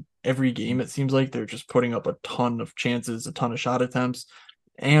 I mean, every game it seems like they're just putting up a ton of chances, a ton of shot attempts,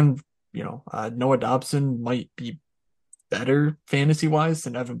 and Noah Dobson might be better fantasy wise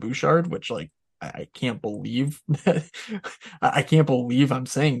than Evan Bouchard, which like I can't believe that I can't believe I'm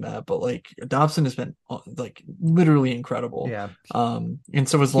saying that, but like Dobson has been like literally incredible. Yeah. And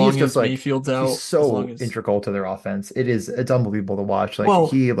so as He is long just as like Mayfield's he's out, as long so as integral to their offense. It's unbelievable to watch. Like well,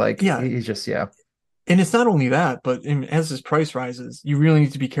 he like yeah, he's just yeah. and it's not only that, but as his price rises, you really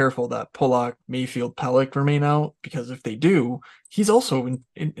need to be careful that Pollock, Mayfield, Pellick remain out because if they do, he's also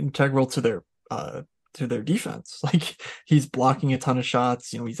integral to their defense. Like he's blocking a ton of shots.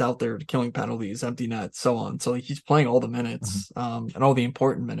 He's out there killing penalties, empty nets, so on. So like, he's playing all the Mhm. minutes, and all the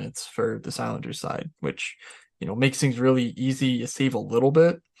important minutes for the Islanders side, which makes things really easy. You save a little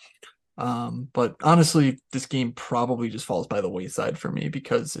bit, but honestly, this game probably just falls by the wayside for me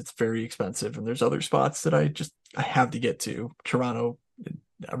because it's very expensive and there's other spots that I have to get to. Toronto,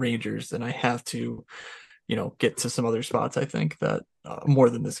 Rangers, and I have to, get to some other spots. I think that more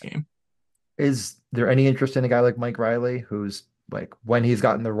than this game. Is there any interest in a guy like Mike Riley, who's like when he's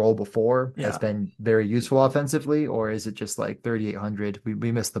gotten the role before has Yeah, been very useful offensively, or is it just like 3,800?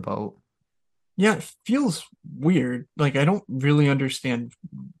 We missed the boat. yeah, it feels weird. Like I don't really understand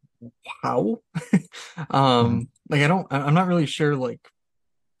how. Mhm. Like I'm not really sure like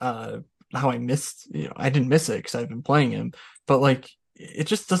uh how I missed, I didn't miss it because I've been playing him, but like it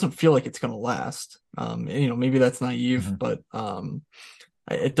just doesn't feel like it's gonna last. Maybe that's naive, Mhm. but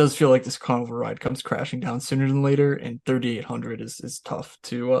it does feel like this carnival ride comes crashing down sooner than later, and 3,800 is tough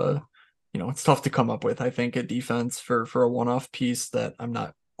to it's tough to come up with. I think a defense for a one-off piece that I'm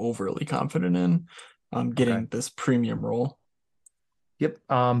not overly confident in Okay. getting this premium role. Yep.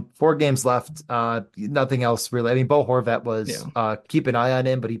 4 games left. Nothing else really. I mean, Bo Horvat was Yeah. keep an eye on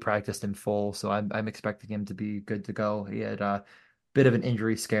him, but he practiced in full, so I'm expecting him to be good to go. He had a bit of an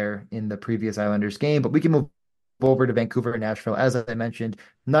injury scare in the previous Islanders game, but we can move over to Vancouver and Nashville. As I mentioned,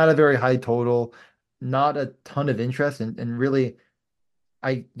 not a very high total, not a ton of interest, and really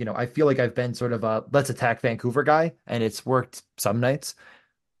I feel like I've been sort of a let's attack Vancouver guy, and it's worked some nights.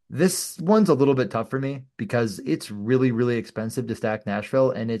 This one's a little bit tough for me because it's really, really expensive to stack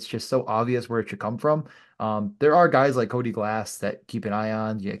Nashville, and it's just so obvious where it should come from. There are guys like Cody Glass that keep an eye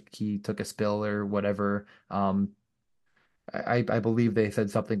on. Yeah, he took a spill or whatever. I believe they said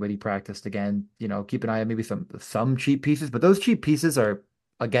something, but he practiced again. Keep an eye on maybe some cheap pieces, but those cheap pieces are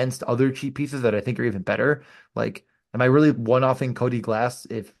against other cheap pieces that I think are even better. Like, am I really one-offing Cody Glass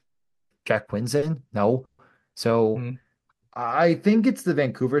if Jack Quinn's in? No. So. Mm. I think it's the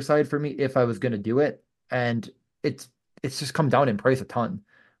Vancouver side for me if I was going to do it. And it's it's just come down in price a ton.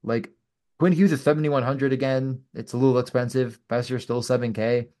 Like Quinn Hughes is 7,100 again. It's a little expensive. Besser still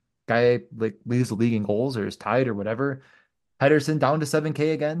 7K. Guy like leads the league in goals or is tied or whatever. Pedersen down to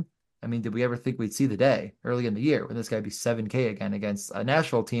 7K again. I mean, did we ever think we'd see the day early in the year when this guy be 7K again against a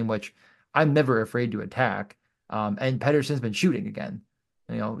Nashville team, which I'm never afraid to attack. And Pedersen's been shooting again.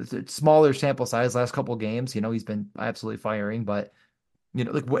 It's smaller sample size last couple of games. He's been absolutely firing, but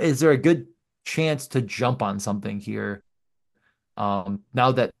like, is there a good chance to jump on something here? Now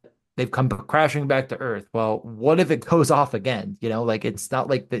that they've come crashing back to earth. Well, what if it goes off again? Like it's not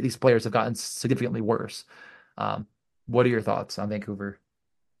like these players have gotten significantly worse. Um, what are your thoughts on Vancouver?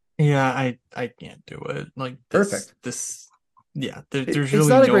 Yeah, I can't do it. Like Perfect. yeah, there's It's really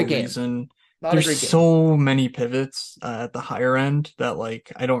not a no great game. reason. Not a There's great game. so many pivots at the higher end that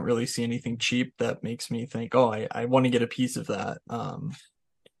like I don't really see anything cheap that makes me think, oh, I want to get a piece of that.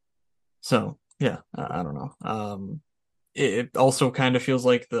 So yeah, I don't know. It also kind of feels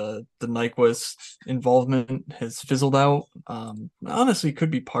like the Nyquist involvement has fizzled out. Honestly,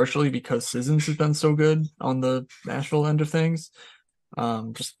 could be partially because Sissons has been so good on the Nashville end of things.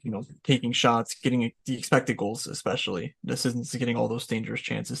 Just taking shots, getting the expected goals, especially. This isn't getting all those dangerous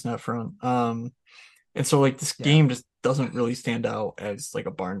chances net front. And so like this Yeah. game just doesn't really stand out as like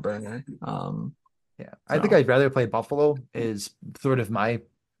a barn burner. Yeah. I think So I'd rather play Buffalo is sort of my, you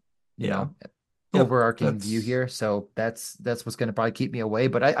yeah, know, yep, overarching view that's here. So that's what's going to probably keep me away.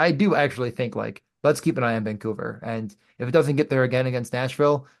 But I do actually think like let's keep an eye on Vancouver. And if it doesn't get there again against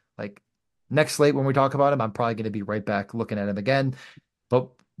Nashville, like next slate when we talk about him, I'm probably going to be right back looking at him again. But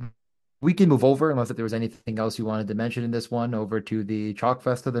we can move over unless if there was anything else you wanted to mention in this one over to the chalk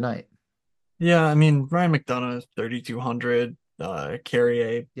fest of the night. yeah. I mean Ryan McDonough is 3,200,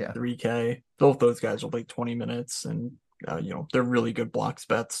 Carrier Yeah. 3K. Both those guys will play 20 minutes, and they're really good blocks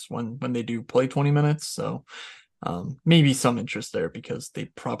bets when they do play 20 minutes. So maybe some interest there because they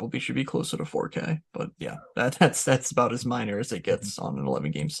probably should be closer to 4K. But yeah, that's about as minor as it Mhm. gets on an 11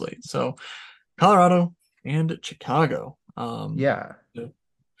 game slate. So Colorado and Chicago. Yeah.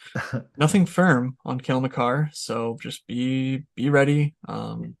 Nothing firm on Kale McCarr, so just be ready.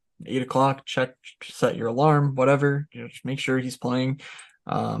 8 o'clock, set your alarm, whatever. Just make sure he's playing.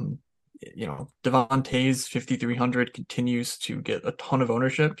 Um, Devontae's 5,300 continues to get a ton of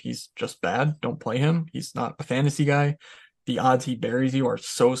ownership. He's just bad. Don't play him. He's not a fantasy guy. The odds he buries you are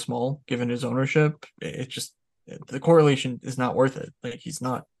so small given his ownership. It just the correlation is not worth it. Like he's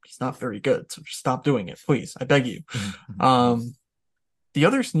not very good. So just stop doing it, please. I beg you. Mhm, mhm, mhm. Um, the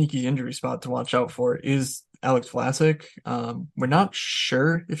other sneaky injury spot to watch out for is Alex Vlasic. We're not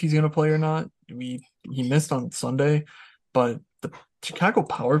sure if he's going to play or not. He missed on Sunday, but the Chicago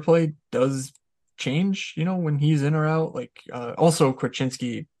power play does change, when he's in or out. Like also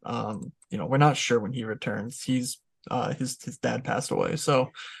Krasinski, we're not sure when he returns. He's his dad passed away,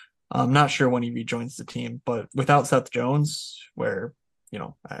 so I'm not sure when he rejoins the team. But without Seth Jones, where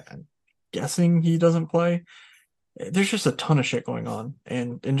I'm guessing he doesn't play, there's just a ton of shit going on,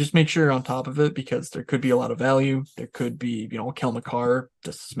 and just make sure you're on top of it because there could be a lot of value. There could be, a Kel McCarr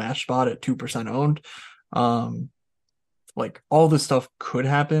just smash spot at 2% owned. Um, like all this stuff could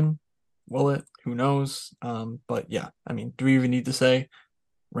happen. Will it? Who knows? But yeah, I mean, do we even need to say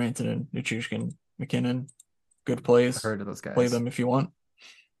Rantanen, Nichushkin, McKinnon, good I've plays. heard of those Play guys. them if you want.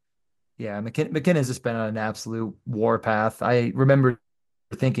 Yeah, McKinnon's just been on an absolute war path. I remember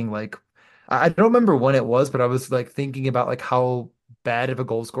thinking like I don't remember when it was, but I was like thinking about like how bad of a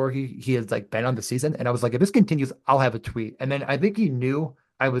goal scorer he has like been on the season. And I was like, if this continues, I'll have a tweet. And then I think he knew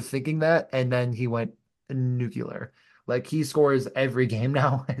I was thinking that, and then he went nuclear. Like he scores every game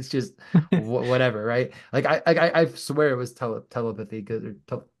now. It's just whatever, right? Like I swear it was telepathy, or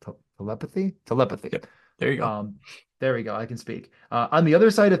telepathy. Yep. There you go. Um, there we go. I can speak. On the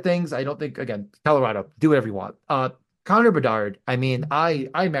other side of things, I don't think again, Colorado, do whatever you want. Connor Bedard, I mean, I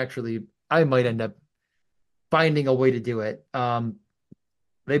might end up finding a way to do it.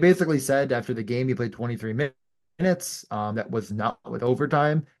 They basically said after the game he played 23 minutes. That was not with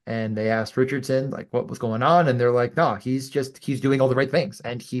overtime. And they asked Richardson like what was going on, and they're like, no, he's doing all the right things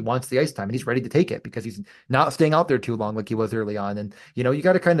and he wants the ice time and he's ready to take it because he's not staying out there too long like he was early on. And you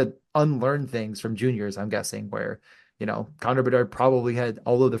got to kind of unlearn things from juniors, I'm guessing, where Connor Bedard probably had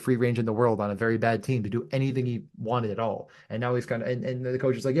all of the free range in the world on a very bad team to do anything he wanted at all. And now he's kind of, and the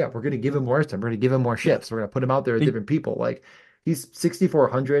coach is like, yeah, we're going to give him more time. We're going to give him more Yeah. shifts. We're going to put him out there with They different people. Like he's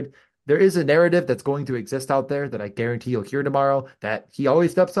 6,400. There is a narrative that's going to exist out there that I guarantee you'll hear tomorrow that he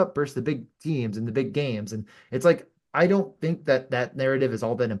always steps up versus the big teams and the big games. And it's like, I don't think that narrative is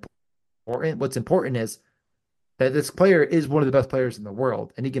all that important. What's important is that this player is one of the best players in the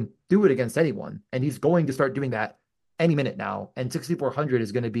world and he can do it against anyone. And he's going to start doing that any minute now. And 6,400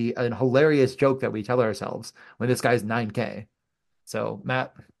 is going to be a hilarious joke that we tell ourselves when this guy's 9K. So,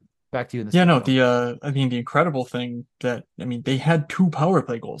 Matt, back to you in the Yeah, no, studio. the incredible thing that, they had two power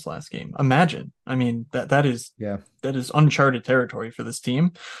play goals last game. Imagine. Yeah. That is uncharted territory for this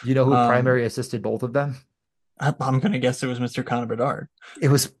team. Do you know who Um, primary assisted both of them? I'm gonna guess it was Mr. Connor Bedard. It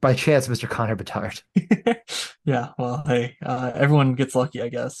was by chance Mr. Connor Bedard. Yeah, well, hey, everyone gets lucky, I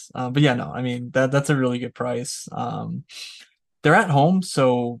guess. But yeah, no, that's a really good price. They're at home,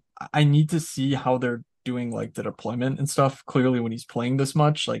 so I need to see how they're doing like the deployment and stuff. Clearly, when he's playing this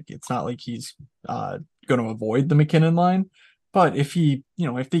much, like it's not like he's going to avoid the McKinnon line. But if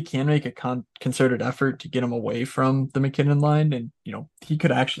they can make a concerted effort to get him away from the McKinnon line, and he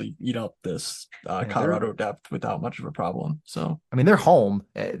could actually eat up this Yeah, Colorado depth without much of a problem. So they're home.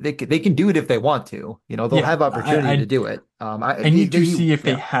 They can do it if they want to. They'll yeah, have opportunity to do it. I need to see if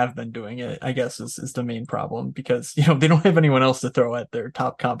they Yeah. have been doing it, I guess is the main problem because they don't have anyone else to throw at their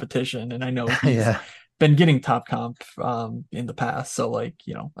top competition. And I know he's Yeah. been getting top comp in the past. So like,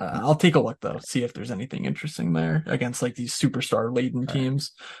 I'll take a look though, see if there's anything interesting there against like these superstar laden All right.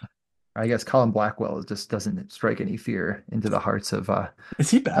 teams. I guess Colin Blackwell just doesn't strike any fear into the hearts of Is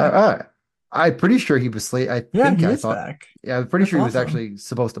he uh, back? uh I'm pretty sure he was late. I Yeah, think he I is thought back. yeah, I'm pretty That's sure he was awesome. actually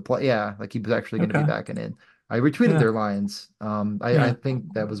supposed to play. Yeah, like he was actually going to be Okay. back and in. I retweeted Yeah. their lines. I Yeah.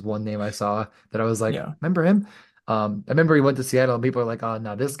 think that was one name I saw that I was like, Yeah. remember him? I remember he went to Seattle and people are like, oh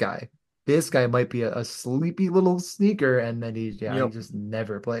no, this guy might be a sleepy little sneaker, and then he Yep. just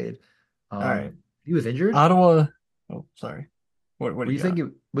never played. All right. He was injured. Ottawa. Oh, sorry. What Were do you you saying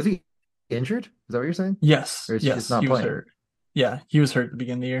got? was he injured? Is that what you're saying? Yes. Or is he just Yes. not He was playing? hurt. Yeah. He was hurt at the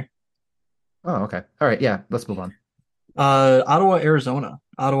beginning of the year. Oh, okay. All right. Yeah, let's move on. Ottawa, Arizona.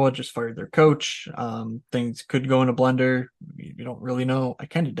 Ottawa just fired their coach. Things could go in a blender. We don't really know. I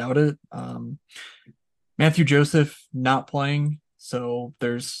kind of doubt it. Matthew Joseph not playing, so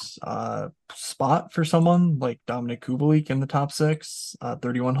there's a spot for someone like Dominic Kubalik in the top six,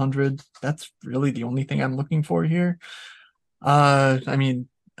 3,100. That's really the only thing I'm looking for here. I mean,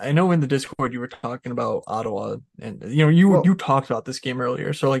 I know in the Discord you were talking about Ottawa, and you Well, talked about this game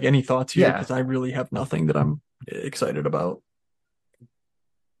earlier. So like, any thoughts here? yeah. Because I really have nothing that I'm excited about.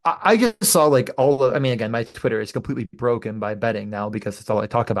 I just saw like I mean, again, my Twitter is completely broken by betting now because it's all I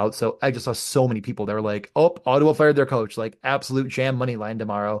talk about. So I just saw so many people that were like, oh, Ottawa fired their coach, like absolute jam money line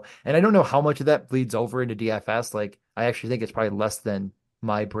tomorrow. And I don't know how much of that bleeds over into DFS. Like, I actually think it's probably less than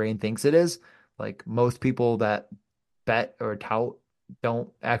my brain thinks it is. Like, most people that bet or tout don't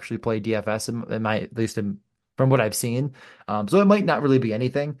actually play DFS in my, at least from what I've seen. So it might not really be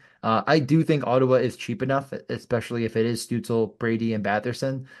anything. I do think Ottawa is cheap enough, especially if it is Stutzel, Brady, and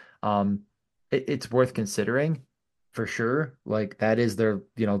Batherson. Um, it's worth considering for sure. Like that is their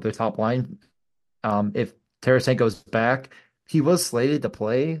top line. If Tarasenko's back, he was slated to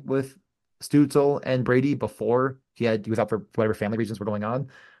play with Stutzel and Brady before he was out for whatever family reasons were going on.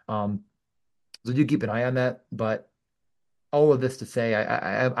 Um, So do keep an eye on that. But all of this to say,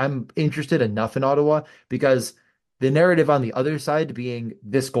 I'm interested enough in Ottawa because the narrative on the other side being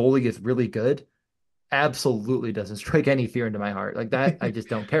this goalie is really good absolutely doesn't strike any fear into my heart. Like that, I just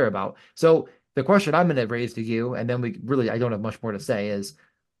don't care about. So the question I'm going to raise to you, and then we really, I don't have much more to say, is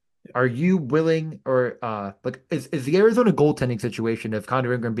are you willing or like is the Arizona goaltending situation of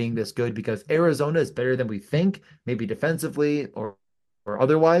Connor Ingram being this good because Arizona is better than we think, maybe defensively or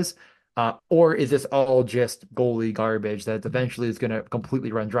otherwise? Or is this all just goalie garbage that eventually is going to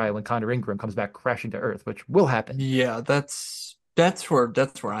completely run dry when Connor Ingram comes back crashing to earth, which will happen? Yeah, that's where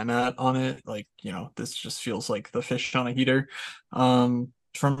I'm at on it. Like, this just feels like the fish on a heater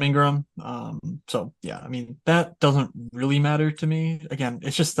from Ingram. So yeah, I mean, that doesn't really matter to me. Again,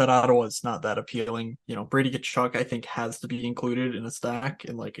 it's just that Ottawa's not that appealing. Brady Tkachuk, I think, has to be included in a stack.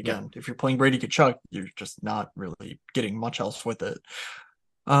 And like Yeah. again, if you're playing Brady Tkachuk, you're just not really getting much else with it.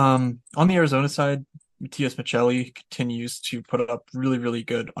 On the Arizona side, Matias Michelli continues to put up really, really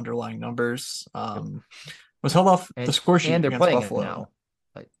good underlying numbers. Yep. Was held off the And score and sheet they're against playing it Buffalo. now.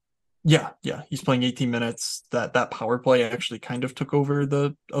 Like, Yeah, yeah, he's playing 18 minutes. That power play actually kind of took over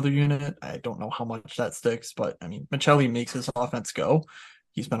the other unit. I don't know how much that sticks, but I mean, Michelli makes his offense go.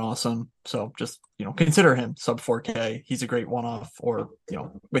 He's been awesome. So just, consider him sub 4K. He's a great one-off, or,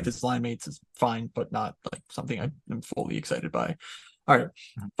 with his line mates is fine, but not like something I'm fully excited by. All right.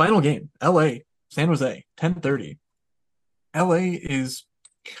 Final game. LA, San Jose, 10:30. LA is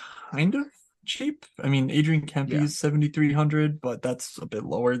kind of cheap. I mean, Adrian yeah. Kempe's 7,300, but that's a bit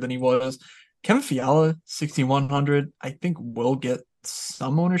lower than he was. Kevin Fiala, 6,100. I think will get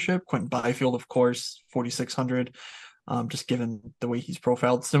some ownership. Quentin Byfield, of course, 4,600. Just given the way he's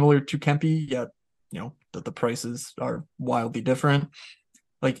profiled, similar to Kempe, yet the prices are wildly different.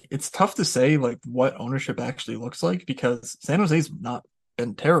 Like, it's tough to say like what ownership actually looks like because San Jose's not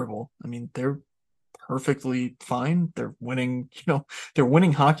been terrible. I mean, they're perfectly fine. They're winning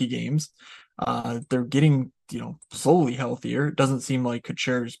hockey games. They're getting, slowly healthier. It doesn't seem like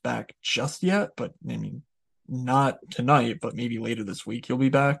Couture's back just yet, but I mean, not tonight, but maybe later this week he'll be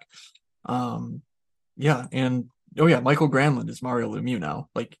back. Um, yeah, and oh yeah, Michael Granlund is Mario Lemieux now.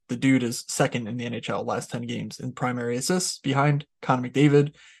 Like the dude is second in the NHL last 10 games in primary assists behind Connor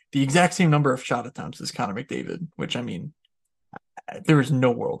McDavid, the exact same number of shot attempts as Connor McDavid, which I mean, there is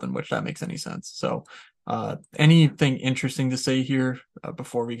no world in which that makes any sense. So, anything interesting to say here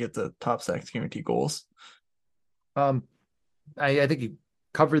before we get to top stacks guarantee goals? Um, I think you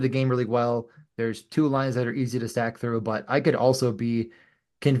cover the game really well. There's two lines that are easy to stack through, but I could also be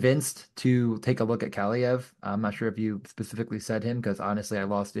convinced to take a look at Kaliev. I'm not sure if you specifically said him because honestly, I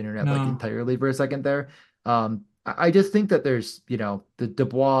lost internet like No. entirely for a second there. I just think that there's, the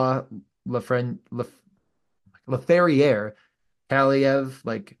Dubois, Lafren, Laferriere, Kaliev.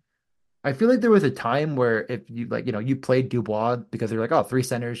 Like, I feel like there was a time where if you like, you played Dubois because they're like, oh, three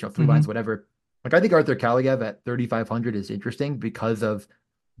centers, three lines, Hmm. whatever. Like I think Arthur Kaliev at 3,500 is interesting because of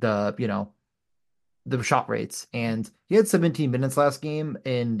the, the shot rates. And he had 17 minutes last game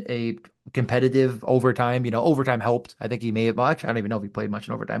in a competitive overtime. Overtime helped. I think he may have much. I don't even know if he played much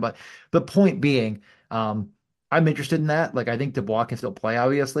in overtime, but the point being, I'm interested in that. Like I think Dubois can still play,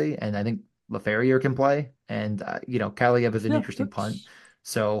 obviously, and I think LaFerriere can play. And Kaliev is an Yeah, interesting punt. that's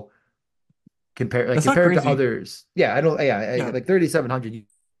So that's not compared to crazy. others, yeah, I don't, yeah, Yeah, like 3,700,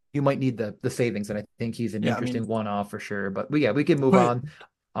 you might need the savings, and I think he's an yeah. I mean, interesting one off for sure. But yeah, we can move put on.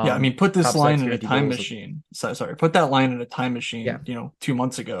 Yeah, I mean, put this Top line stacks in a guarantee time goals. machine. Sorry, put that line in a time Yeah, machine, 2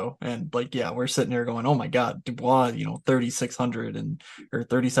 months ago, and like, yeah, we're sitting there going, "Oh my God, Dubois, 3,600 and or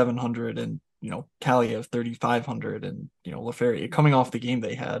 3,700, and Kaliev 3,500, and Laferriere coming off the game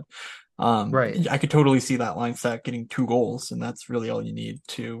they had." right. I could totally see that line stack getting 2 goals, and that's really all you need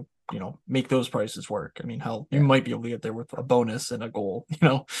to, make those prices work. I mean, hell, you Yeah. might be able to get there with a bonus and a goal,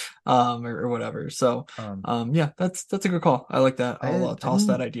 or whatever. So, Um, yeah, that's a good call. I like that. I'll I toss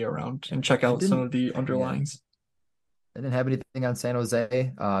that didn't, idea around yeah, and check I out some didn't, of the yeah, underlyings. I didn't have anything on San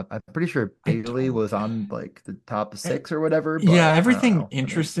Jose. I'm pretty sure I Bailey don't. was on like the top eh, six or whatever, Yeah, but I don't everything know. I mean,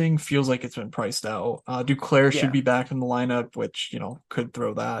 interesting feels like it's been priced out. Duclair should yeah, be back in the lineup, which could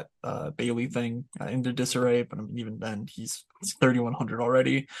throw that Bailey thing into disarray. But I mean, even then, he's 3,100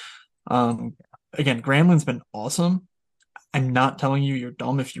 already. Um, Again, Granlund's been awesome. I'm not telling you you're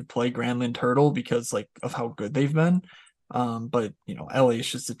dumb if you play Granlund Turtle because like of how good they've been. But LA is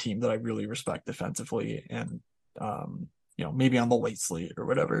just a team that I really respect defensively and maybe on the late slate or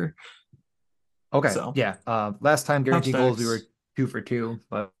whatever. okay, So yeah. Last time top guarantee goals we stacks. were 2 for 2,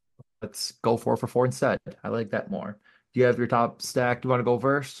 but let's go 4 for 4 instead. I like that more. Do you have your top stack? Do you want to go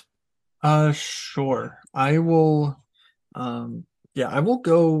first? Sure. I will yeah, I will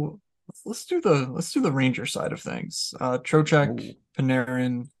go let's do the Ranger side of things. Trocheck, Ooh.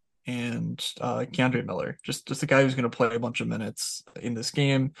 Panarin, and Keandre Miller. Just a guy who's going to play a bunch of minutes in this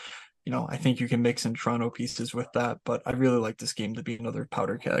game. I think you can mix in Toronto pieces with that, but I really like this game to be another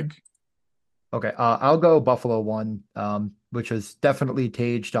powder keg. Okay, I'll go Buffalo one, which is definitely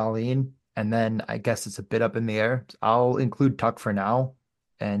Tage Darlene, and then I guess it's a bit up in the air. I'll include Tuck for now,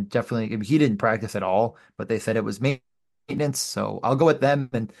 and definitely I mean, he didn't practice at all, but they said it was maintenance, so I'll go with them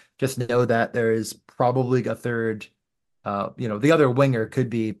and just know that there is probably a third. The other winger could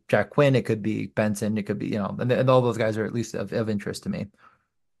be Jack Quinn, it could be Benson, it could be and all those guys are at least of interest to me.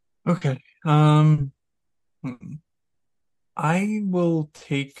 Okay. Hmm. I will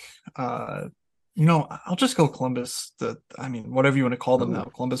take I'll just go Columbus. I mean, whatever you want to call them now.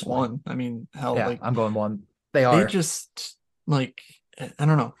 Ooh, Columbus boy. won. I mean, hell, Yeah, like I'm going one. They they are. just like I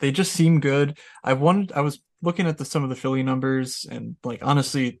don't know. They just seem good. I was looking at some of the Philly numbers and like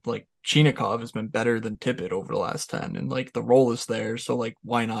honestly, like Chinikov has been better than Tippett over the last 10 and like the role is there. So like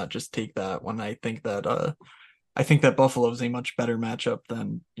why not just take that when I think that Buffalo is a much better matchup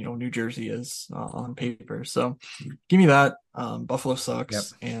than New Jersey is on paper. So give me that. Buffalo Yep.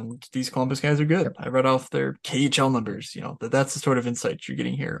 sucks, and these Columbus guys are good. Yep. I read off their KHL numbers. That's the sort of insight you're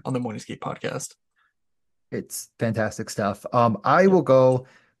getting here on the Morning Skate podcast. It's fantastic stuff. I Yep. will go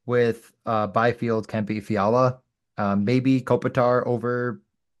with Byfield, Kempe, Fiala. Maybe Kopitar over,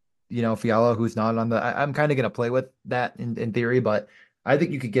 Fiala, who's not on the. I'm kind of gonna play with that in theory, but I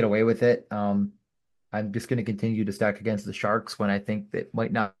think you could get away with it. I'm just gonna continue to stack against the Sharks when I think that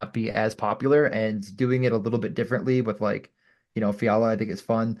might not be as popular and doing it a little bit differently with Fiala, I think is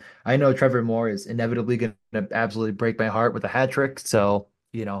fun. I know Trevor Moore is inevitably gonna absolutely break my heart with a hat trick, so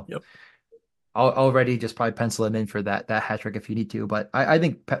Yep. I'll already just probably pencil him in for that hat trick if you need to. But I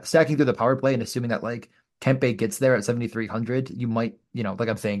think stacking through the power play and assuming that like Kempe gets there at 7,300, you might, like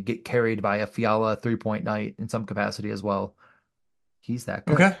I'm saying, get carried by a Fiala 3-point night in some capacity as well. He's that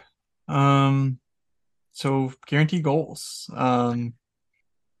good. Okay. Um. So guaranteed goals.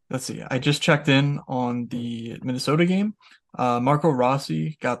 Let's see. I just checked in on the Minnesota game. Marco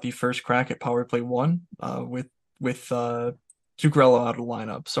Rossi got the first crack at power play one with Zuccarello out of the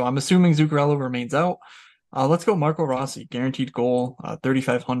lineup. So I'm assuming Zuccarello remains out. Let's go Marco Rossi, guaranteed goal,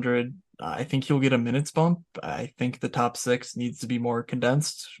 3,500. I think he'll get a minutes bump. I think the top six needs to be more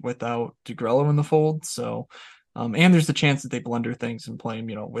condensed without Zuccarello in the fold. So, and there's the chance that they blunder things and play him,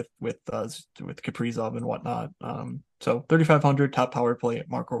 with Kaprizov and whatnot. So 3,500 top power play at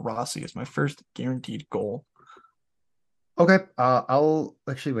Marco Rossi is my first guaranteed goal. Okay. I'll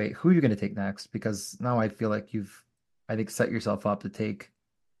actually wait. Who are you going to take next? Because now I feel like I think, set yourself up to take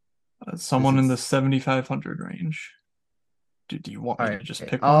because Someone in the it's 7,500 range. Do you want all me to right. just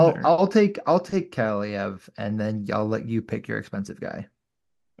pick one I'll or? I'll take I'll take Kaliev and then I'll let you pick your expensive guy.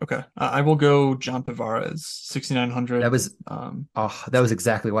 Okay, I will go John Tavares, 6,900. That was that was So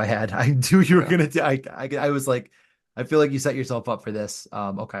exactly what I had. I knew you were okay, gonna do. I was like, I feel like you set yourself up for this.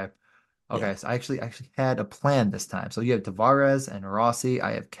 Okay, yeah, okay. So I actually had a plan this time. So you have Tavares and Rossi.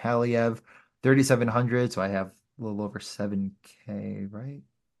 I have Kaliev, 3,700. So I have a little over 7K, right?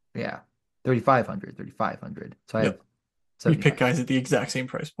 Yeah, 3,500. So I have yep. We pick guys 7,500. at the exact same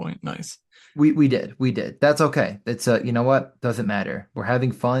price point. Nice. We did. That's okay. It's you know what? Doesn't matter. We're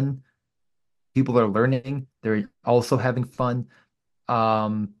having fun. People are learning. They're also having fun.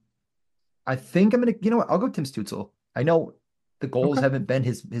 Um, I think I'm gonna, what? I'll go Tim Stützle. I know the goals Okay. haven't been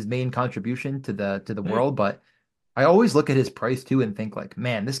his main contribution to the Hey, world, but I always look at his price too and think like,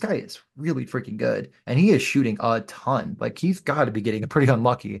 man, this guy is really freaking good, and he is shooting a ton. Like he's got to be getting pretty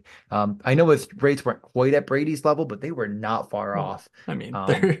unlucky. I know his rates weren't quite at Brady's level, but they were not far well, off. I mean,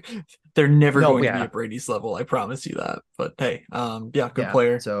 Um, they're never no, going to be yeah, at Brady's level. I promise you that. But hey, yeah, good yeah.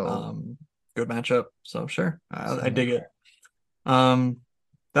 player. So Good matchup. So sure, I dig okay. it. Um,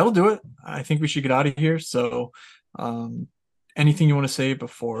 that'll do it. I think we should get out of here. So, um, anything you want to say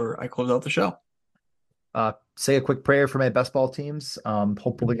before I close out the show? Say a quick prayer for my best ball teams.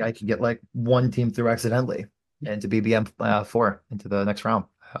 Hopefully I can get like one team through accidentally and to BBM 4 into the next round.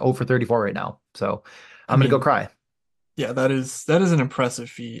 0 for 34 right now. So I I'm gonna go mean, cry. yeah, that is an impressive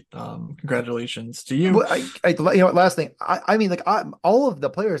feat. Congratulations to you. Well, last thing. I mean, like all of the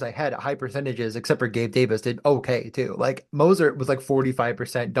players I had at high percentages, except for Gabe Davis, did okay too. Like Moser was like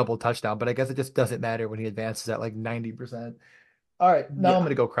 45% double touchdown, but I guess it just doesn't matter when he advances at like 90%. All right, now I'm Yeah.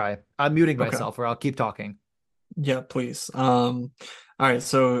 gonna go cry. I'm muting Okay. myself, or I'll keep talking. Yeah, please. All right.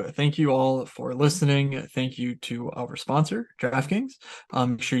 So thank you all for listening. Thank you to our sponsor, DraftKings.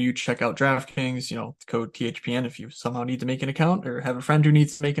 Make sure you check out DraftKings, code THPN if you somehow need to make an account or have a friend who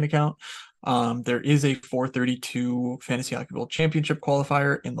needs to make an account. There is a 432 Fantasy Hockey World Championship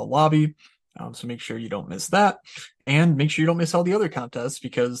qualifier in the lobby. So make sure you don't miss that. And make sure you don't miss all the other contests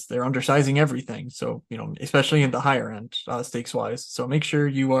because they're undersizing everything. So, especially in the higher end, stakes wise. So make sure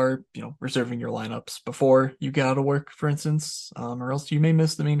you are, reserving your lineups before you get out of work, for instance, or else you may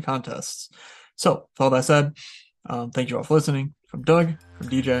miss the main contests. So, with all that said, thank you all for listening. From Doug, from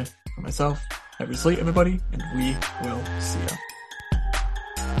DJ, from myself, happy slate, everybody, and we will see you.